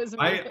faces. That was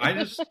amazing.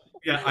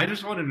 I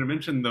just wanted to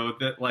mention though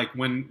that like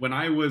when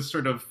I was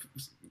sort of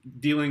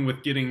dealing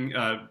with getting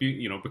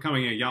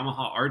becoming a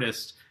Yamaha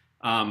artist,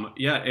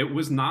 it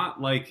was not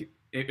like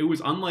it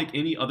was unlike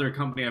any other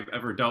company I've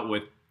ever dealt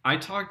with. I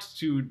talked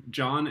to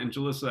John and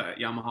Jalissa at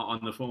Yamaha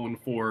on the phone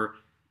for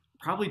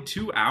probably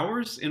 2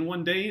 hours in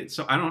one day.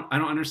 So I don't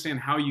understand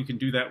how you can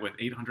do that with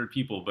 800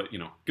 people, but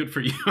good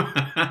for you.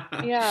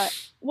 Yeah.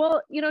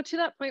 Well, to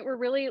that point, we're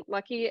really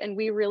lucky, and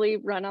we really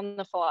run on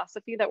the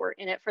philosophy that we're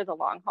in it for the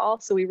long haul.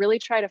 So we really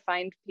try to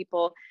find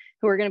people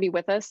who are going to be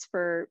with us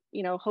for,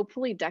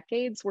 hopefully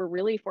decades. We're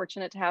really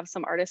fortunate to have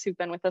some artists who've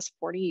been with us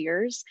 40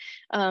 years.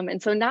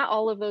 And so not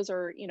all of those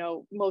are,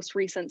 most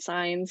recent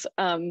signs,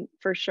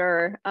 for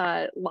sure.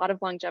 A lot of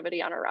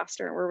longevity on our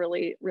roster, and we're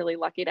really, really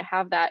lucky to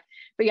have that.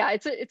 But yeah,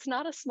 it's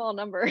not a small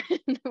number.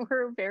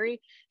 We're a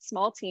very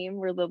small team.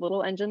 We're the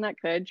little engine that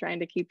could, trying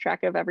to keep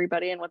track of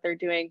everybody and what they're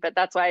doing. But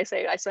that's why I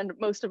say I spend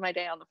most of my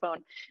day on the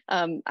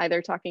phone,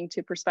 either talking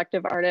to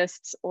prospective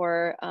artists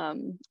or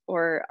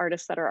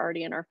artists that are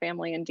already in our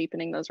family, and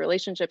deepening those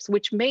relationships,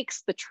 which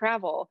makes the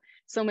travel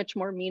so much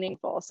more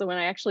meaningful. So when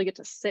I actually get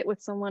to sit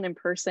with someone in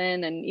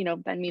person,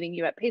 and been meeting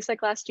you at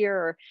PASIC last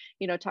year,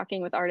 or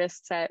talking with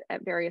artists at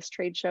various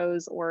trade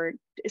shows, or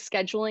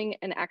scheduling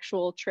an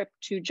actual trip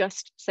to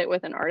just sit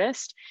with an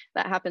artist,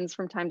 that happens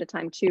from time to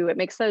time too. It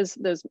makes those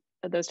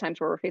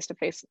times where we're face to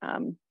face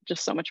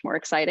just so much more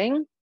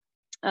exciting.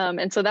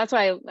 And so that's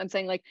why I'm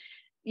saying, like,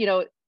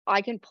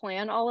 I can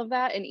plan all of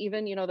that, and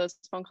even those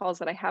phone calls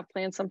that I have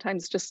planned,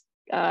 sometimes just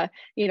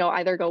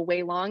either go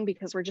way long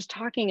because we're just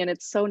talking and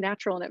it's so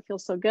natural and it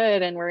feels so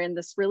good and we're in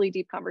this really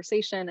deep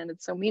conversation and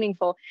it's so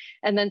meaningful.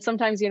 And then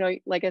sometimes,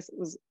 like I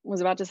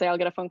was about to say, I'll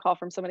get a phone call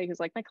from somebody who's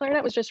like, my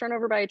clarinet was just run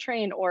over by a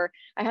train, or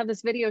I have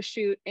this video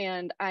shoot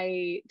and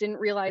I didn't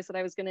realize that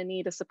I was going to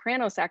need a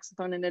soprano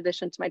saxophone in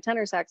addition to my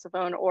tenor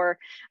saxophone, or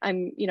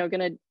I'm, going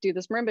to do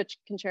this marimba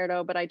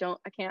concerto, but I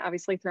can't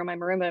obviously throw my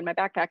marimba in my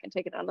backpack and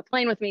take it on the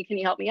plane with me. Can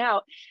you help me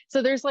out?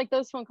 So there's like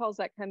those phone calls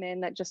that come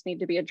in that just need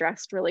to be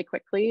addressed really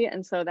quickly.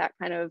 And so that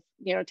kind of,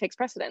 takes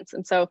precedence.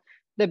 And so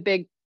the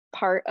big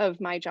part of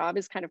my job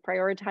is kind of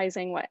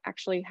prioritizing what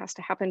actually has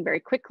to happen very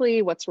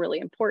quickly, what's really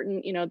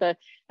important. I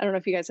don't know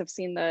if you guys have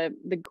seen the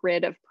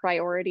grid of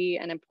priority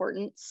and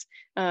importance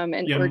and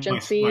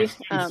urgency. My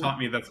students taught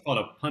me that's called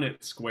a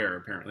Punnett square,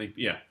 apparently.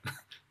 Yeah.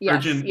 Yes,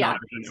 urgent, yeah. not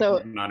urgent, So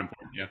important, not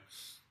important. Yeah.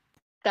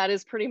 That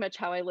is pretty much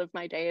how I live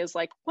my day, is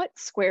like, what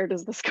square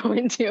does this go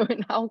into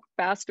and how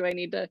fast do I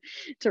need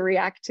to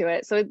react to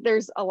it? So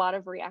there's a lot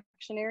of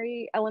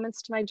reactionary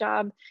elements to my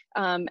job.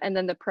 And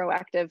then the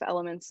proactive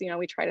elements,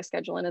 we try to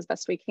schedule in as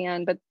best we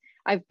can. But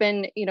I've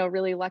been,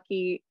 really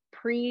lucky.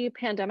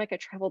 Pre-pandemic, I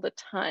traveled a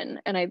ton,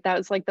 and that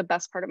was like the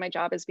best part of my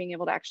job, is being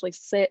able to actually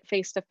sit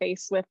face to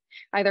face with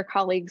either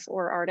colleagues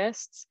or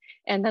artists.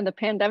 And then the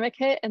pandemic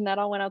hit and that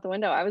all went out the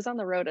window. I was on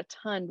the road a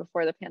ton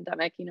before the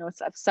pandemic,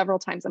 several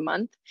times a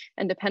month.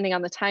 And depending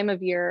on the time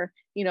of year,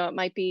 it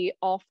might be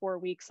all 4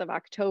 weeks of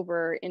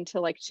October into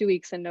like 2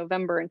 weeks in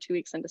November and 2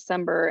 weeks in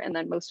December, and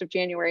then most of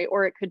January,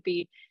 or it could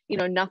be,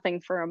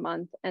 nothing for a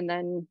month and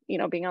then,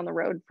 being on the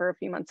road for a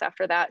few months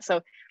after that.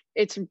 So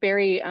it's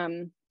very,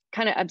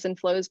 kind of ebbs and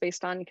flows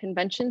based on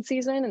convention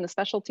season and the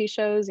specialty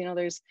shows.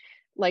 There's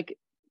like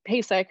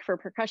PASIC for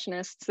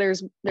percussionists.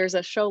 There's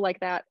a show like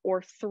that,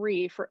 or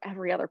 3 for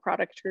every other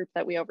product group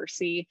that we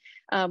oversee,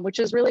 which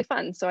is really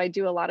fun. So I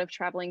do a lot of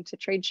traveling to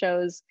trade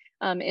shows,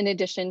 in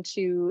addition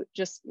to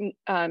just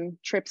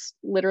trips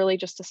literally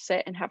just to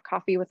sit and have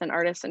coffee with an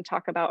artist and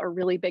talk about a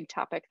really big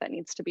topic that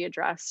needs to be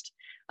addressed.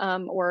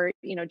 Or,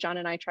 John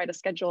and I try to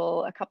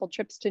schedule a couple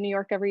trips to New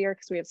York every year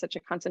because we have such a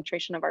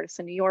concentration of artists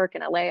in New York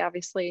and LA,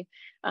 obviously.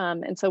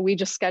 And so we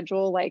just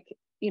schedule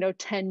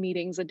 10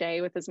 meetings a day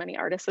with as many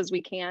artists as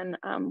we can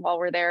while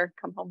we're there.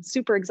 Come home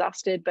super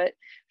exhausted, but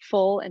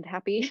full and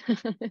happy.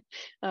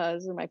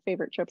 Those are my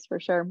favorite trips for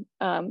sure.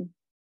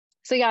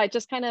 So yeah, it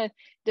just kind of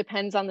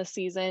depends on the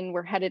season.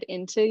 We're headed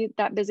into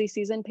that busy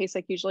season.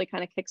 PASIC usually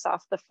kind of kicks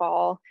off the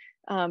fall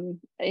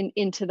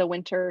into the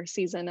winter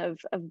season of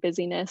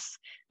busyness.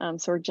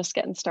 So we're just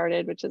getting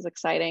started, which is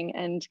exciting.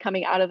 And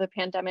coming out of the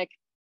pandemic,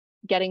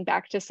 getting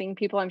back to seeing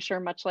people, I'm sure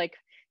much like,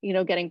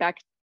 getting back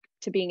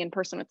to being in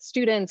person with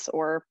students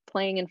or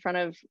playing in front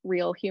of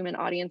real human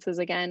audiences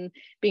again,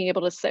 being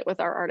able to sit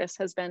with our artists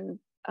has been,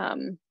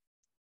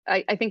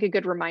 I think, a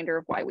good reminder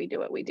of why we do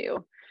what we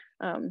do.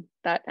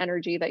 That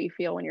energy that you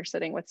feel when you're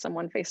sitting with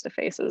someone face to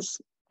face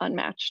is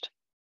unmatched,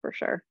 for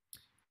sure.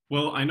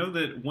 Well, I know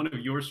that one of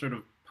your sort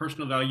of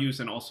personal values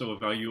and also a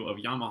value of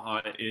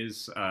Yamaha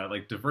is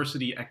like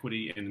diversity,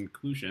 equity, and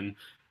inclusion.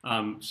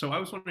 So I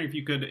was wondering if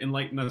you could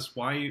enlighten us.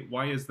 Why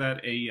is that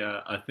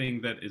a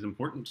thing that is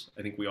important?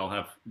 I think we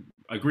all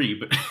agree,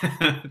 but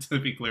to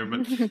be clear,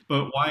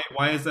 but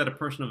why is that a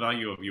personal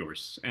value of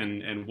yours,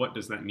 and what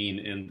does that mean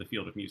in the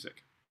field of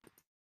music?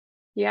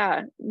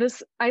 Yeah,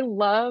 I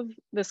love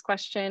this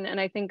question. And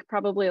I think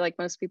probably like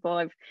most people,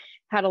 I've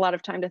had a lot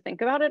of time to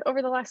think about it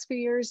over the last few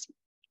years.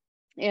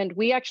 And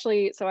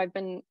so I've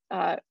been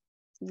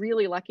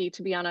really lucky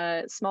to be on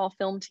a small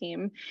film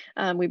team.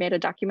 We made a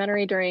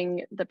documentary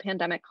during the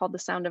pandemic called The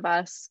Sound of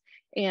Us.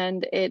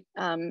 And it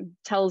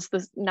tells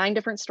the 9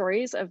 different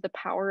stories of the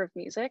power of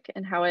music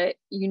and how it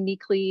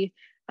uniquely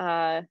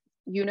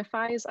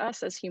unifies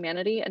us as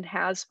humanity, and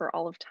has for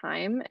all of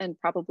time, and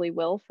probably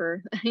will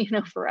for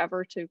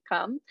forever to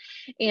come.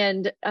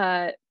 And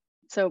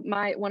so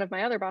one of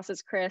my other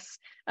bosses, Chris,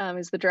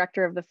 is the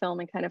director of the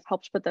film and kind of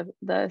helped put the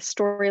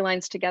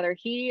storylines together.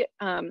 He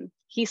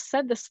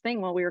said this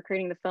thing while we were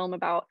creating the film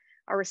about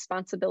our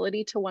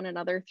responsibility to one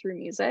another through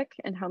music,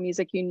 and how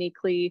music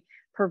uniquely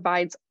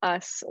provides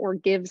us, or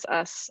gives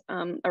us,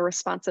 a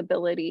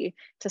responsibility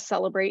to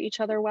celebrate each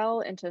other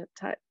well and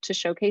to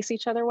showcase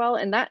each other well.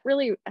 And that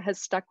really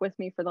has stuck with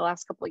me for the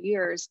last couple of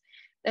years.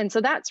 And so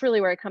that's really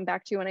where I come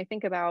back to when I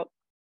think about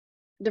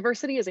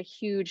diversity. Is a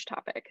huge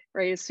topic,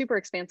 right? It's super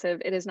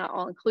expansive. It is not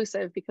all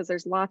inclusive because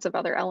there's lots of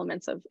other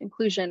elements of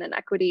inclusion and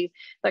equity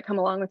that come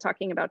along with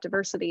talking about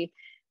diversity.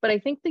 But I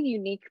think the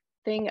unique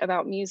thing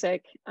about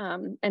music,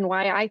 and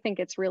why I think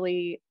it's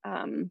really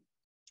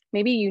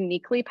maybe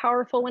uniquely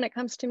powerful when it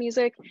comes to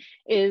music,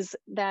 is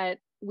that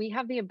we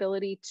have the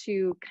ability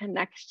to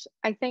connect,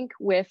 I think,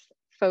 with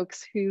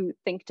folks who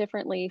think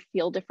differently,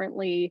 feel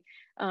differently,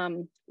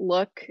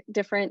 look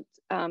different,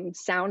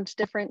 sound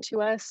different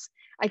to us.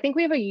 I think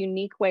we have a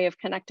unique way of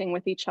connecting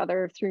with each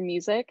other through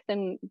music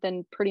than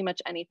pretty much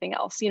anything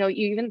else. You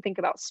even think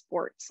about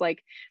sports,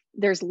 like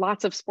there's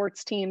lots of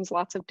sports teams,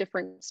 lots of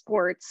different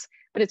sports,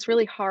 but it's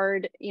really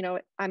hard.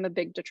 I'm a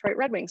big Detroit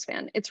Red Wings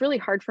fan. It's really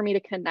hard for me to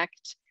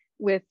connect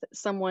with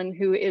someone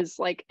who is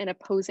like an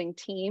opposing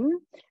team.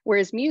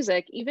 Whereas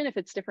music, even if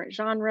it's different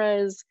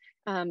genres,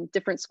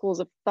 different schools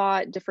of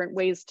thought, different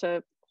ways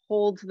to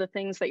hold the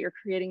things that you're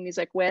creating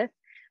music with,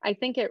 I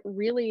think it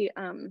really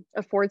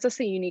affords us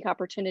a unique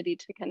opportunity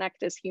to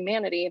connect as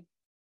humanity.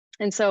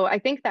 And so I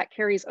think that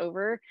carries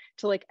over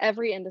to like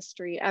every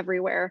industry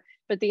everywhere.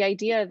 But the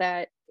idea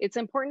that it's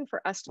important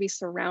for us to be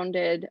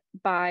surrounded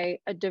by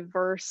a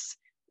diverse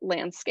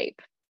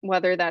landscape,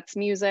 whether that's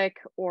music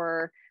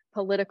or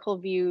political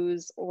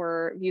views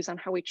or views on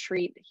how we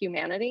treat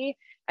humanity.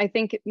 I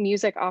think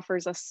music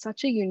offers us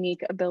such a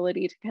unique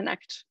ability to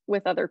connect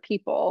with other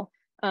people,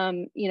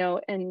 you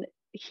know, and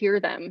hear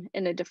them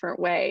in a different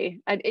way.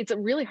 It's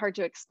really hard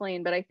to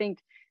explain, but I think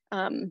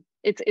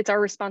it's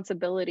our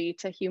responsibility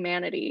to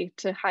humanity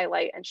to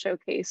highlight and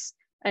showcase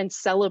and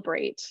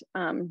celebrate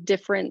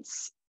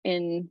difference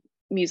in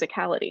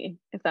musicality,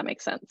 if that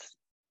makes sense.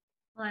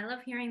 Well, I love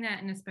hearing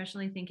that, and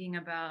especially thinking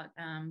about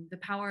the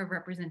power of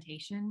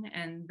representation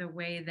and the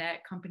way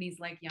that companies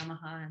like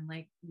Yamaha and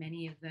like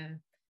many of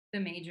the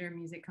major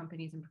music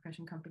companies and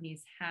percussion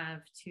companies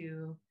have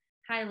to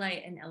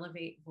highlight and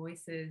elevate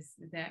voices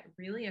that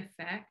really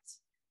affect,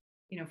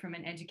 you know, from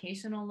an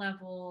educational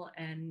level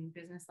and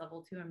business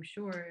level too, I'm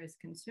sure, as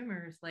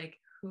consumers, like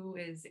who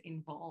is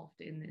involved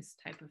in this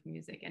type of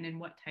music and in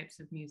what types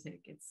of music.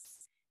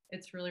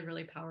 It's really,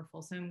 really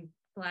powerful. So I'm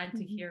glad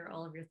to hear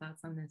all of your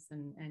thoughts on this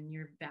and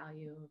your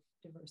value of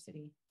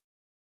diversity.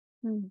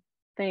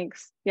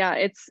 Thanks. Yeah,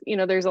 it's, you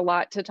know, there's a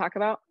lot to talk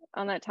about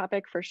on that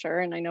topic for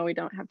sure. And I know we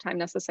don't have time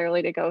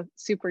necessarily to go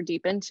super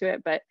deep into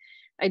it, but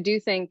I do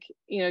think,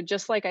 you know,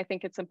 just like I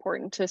think it's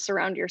important to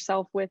surround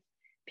yourself with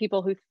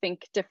people who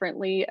think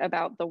differently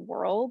about the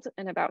world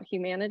and about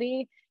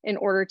humanity in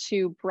order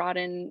to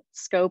broaden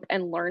scope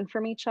and learn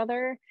from each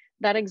other.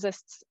 That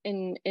exists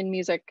in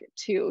music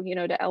too, you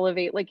know, to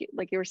elevate, like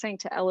you were saying,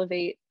 to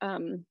elevate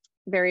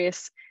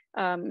various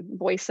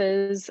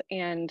voices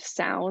and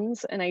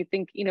sounds. And I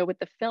think, you know, with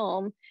the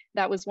film,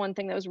 that was one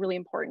thing that was really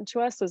important to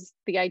us, was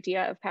the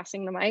idea of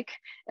passing the mic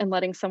and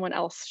letting someone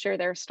else share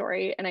their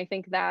story. And I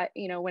think that,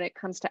 you know, when it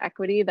comes to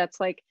equity, that's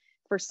like,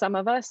 for some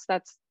of us,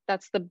 that's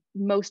the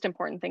most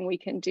important thing we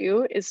can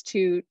do, is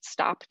to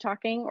stop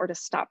talking or to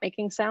stop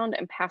making sound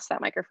and pass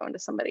that microphone to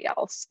somebody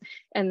else.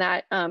 And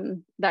that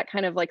that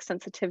kind of like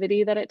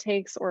sensitivity that it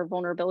takes, or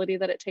vulnerability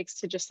that it takes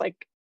to just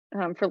like,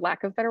 for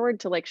lack of a better word,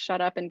 to like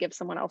shut up and give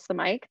someone else the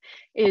mic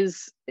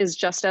is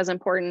just as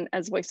important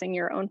as voicing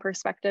your own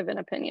perspective and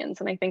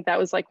opinions. And I think that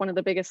was like one of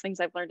the biggest things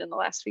I've learned in the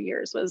last few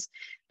years, was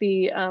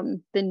the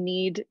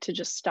need to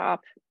just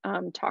stop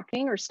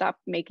talking or stop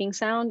making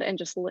sound and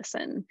just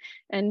listen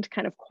and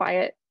kind of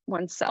quiet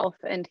oneself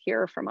and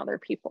hear from other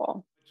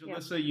people.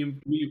 Jalissa,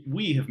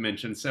 we have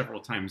mentioned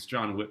several times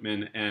John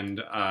Wittmann,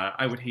 and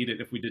I would hate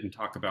it if we didn't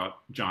talk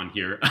about John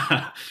here.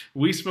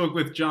 We spoke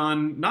with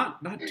John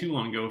not too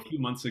long ago, a few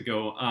months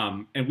ago,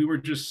 and we were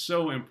just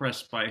so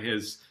impressed by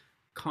his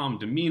calm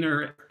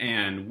demeanor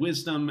and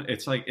wisdom.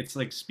 It's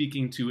like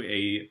speaking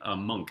to a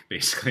monk,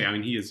 basically. I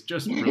mean, he is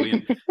just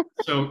brilliant.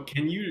 So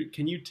can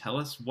you tell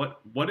us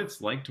what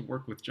it's like to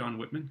work with John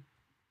Wittmann?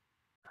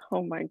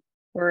 Oh my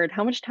word,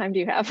 how much time do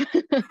you have?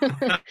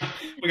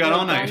 We got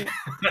all night.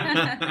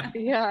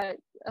 Yeah,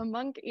 a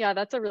monk. Yeah,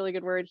 that's a really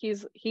good word. He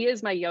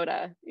is my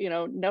Yoda, you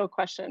know, no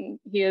question.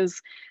 He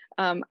is,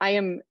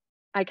 I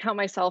count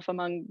myself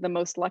among the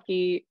most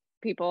lucky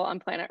people on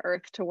planet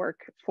Earth to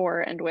work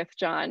for and with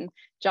John.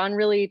 John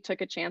really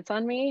took a chance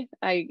on me.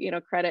 I, you know,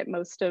 credit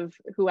most of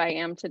who I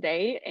am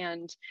today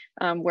and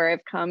where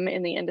I've come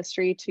in the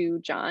industry to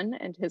John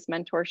and his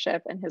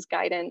mentorship and his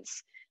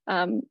guidance.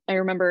 I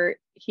remember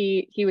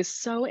he was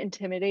so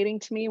intimidating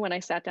to me when I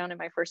sat down in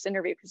my first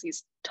interview, because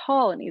he's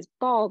tall and he's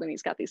bald and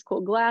he's got these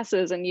cool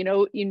glasses, and you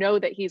know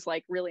that he's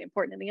like really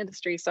important in the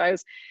industry. So I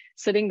was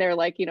sitting there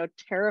like, you know,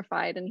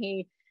 terrified, and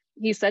he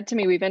said to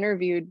me, "We've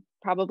interviewed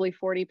probably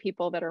 40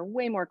 people that are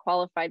way more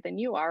qualified than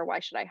you are. Why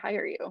should I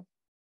hire you?"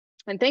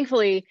 And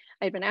thankfully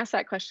I'd been asked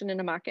that question in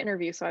a mock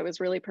interview, so I was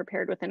really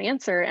prepared with an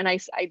answer. And I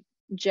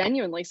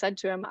genuinely said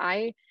to him,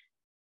 I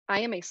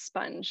am a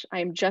sponge.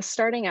 I am just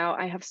starting out.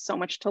 I have so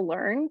much to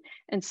learn.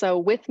 And so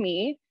with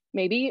me,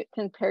 maybe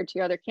compared to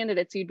your other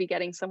candidates, you'd be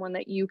getting someone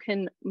that you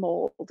can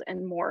mold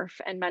and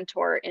morph and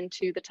mentor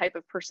into the type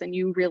of person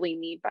you really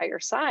need by your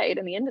side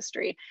in the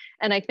industry.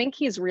 And I think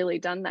he's really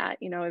done that.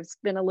 You know, it's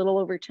been a little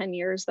over 10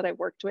 years that I've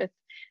worked with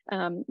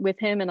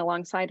him and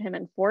alongside him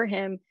and for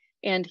him.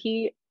 And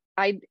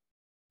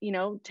you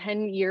know,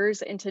 10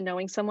 years into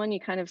knowing someone, you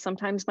kind of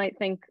sometimes might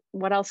think,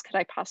 what else could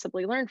I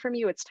possibly learn from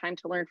you? It's time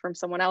to learn from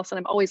someone else. And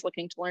I'm always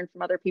looking to learn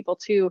from other people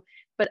too.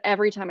 But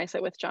every time I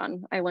sit with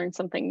John, I learn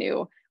something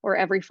new. Or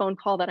every phone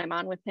call that I'm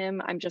on with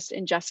him, I'm just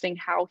ingesting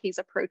how he's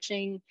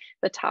approaching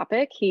the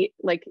topic. He,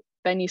 like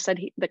Ben, you said,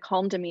 the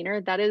calm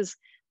demeanor, that is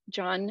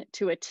John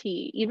to a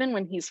T. Even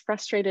when he's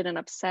frustrated and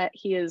upset,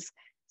 he is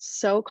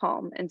so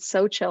calm and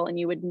so chill. And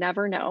you would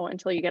never know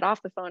until you get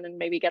off the phone and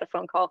maybe get a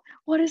phone call,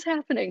 what is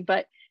happening?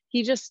 But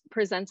he just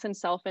presents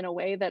himself in a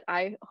way that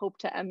I hope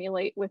to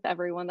emulate with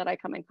everyone that I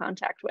come in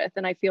contact with.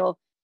 And I feel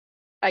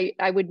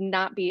I would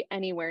not be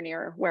anywhere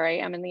near where I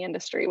am in the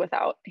industry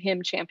without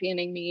him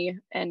championing me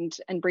and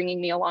bringing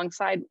me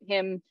alongside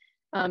him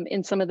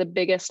in some of the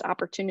biggest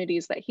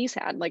opportunities that he's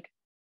had. Like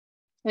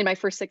in my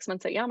first 6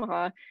 months at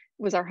Yamaha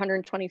was our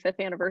 125th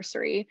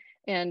anniversary,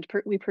 and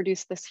we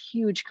produced this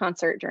huge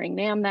concert during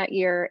NAMM that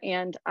year.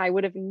 And I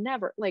would have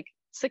never, like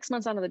 6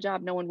 months out of the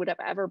job, no one would have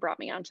ever brought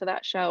me onto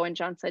that show. And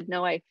John said,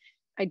 no, I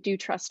do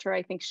trust her.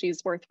 I think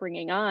she's worth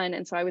bringing on.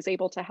 And so I was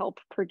able to help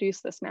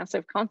produce this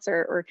massive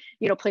concert, or,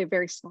 you know, play a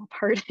very small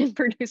part in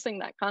producing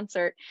that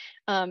concert.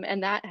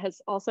 And that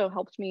has also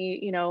helped me,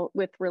 you know,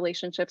 with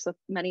relationships with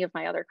many of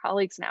my other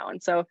colleagues now.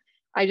 And so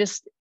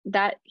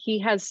that he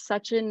has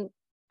such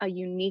a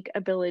unique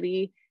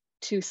ability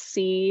to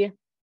see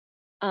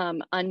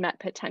unmet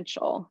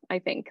potential. I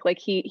think like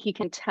he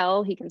can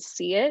tell, he can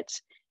see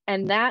it.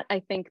 And that,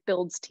 I think,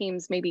 builds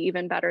teams maybe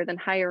even better than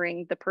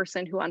hiring the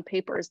person who on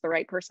paper is the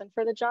right person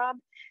for the job.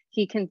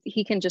 He can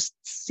just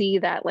see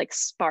that like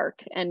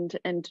spark and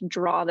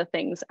draw the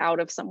things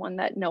out of someone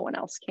that no one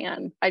else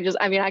can. I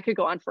mean, I could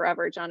go on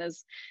forever.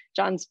 John's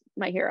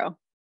my hero.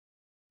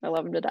 I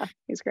love him to death.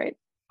 He's great.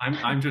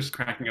 I'm just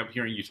cracking up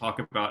hearing you talk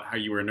about how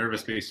you were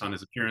nervous based on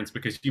his appearance,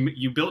 because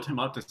you built him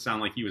up to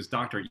sound like he was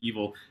Dr.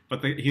 Evil,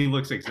 but he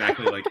looks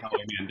exactly like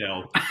Howie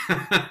Mandel.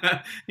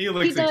 He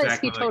totally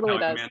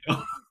does.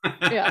 Mandel.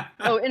 Yeah.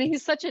 Oh, and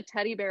he's such a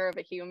teddy bear of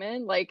a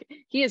human. Like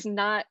he is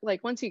not,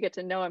 like, once you get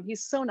to know him,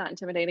 he's so not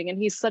intimidating, and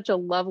he's such a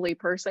lovely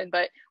person.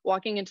 But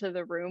walking into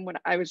the room when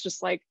I was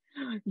just like,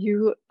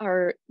 you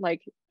are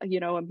like, you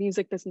know, a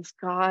music business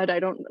god. I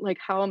don't like,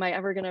 how am I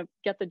ever going to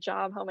get the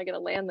job? How am I going to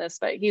land this?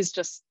 But he's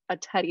just a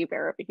teddy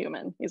bear of a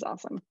human. He's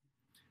awesome.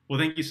 Well,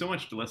 thank you so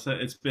much,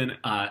 Jalissa. It's been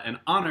an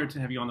honor to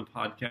have you on the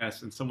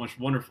podcast, and so much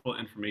wonderful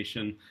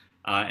information.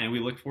 And we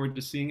look forward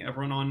to seeing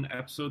everyone on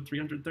episode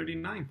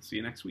 339. See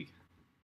you next week.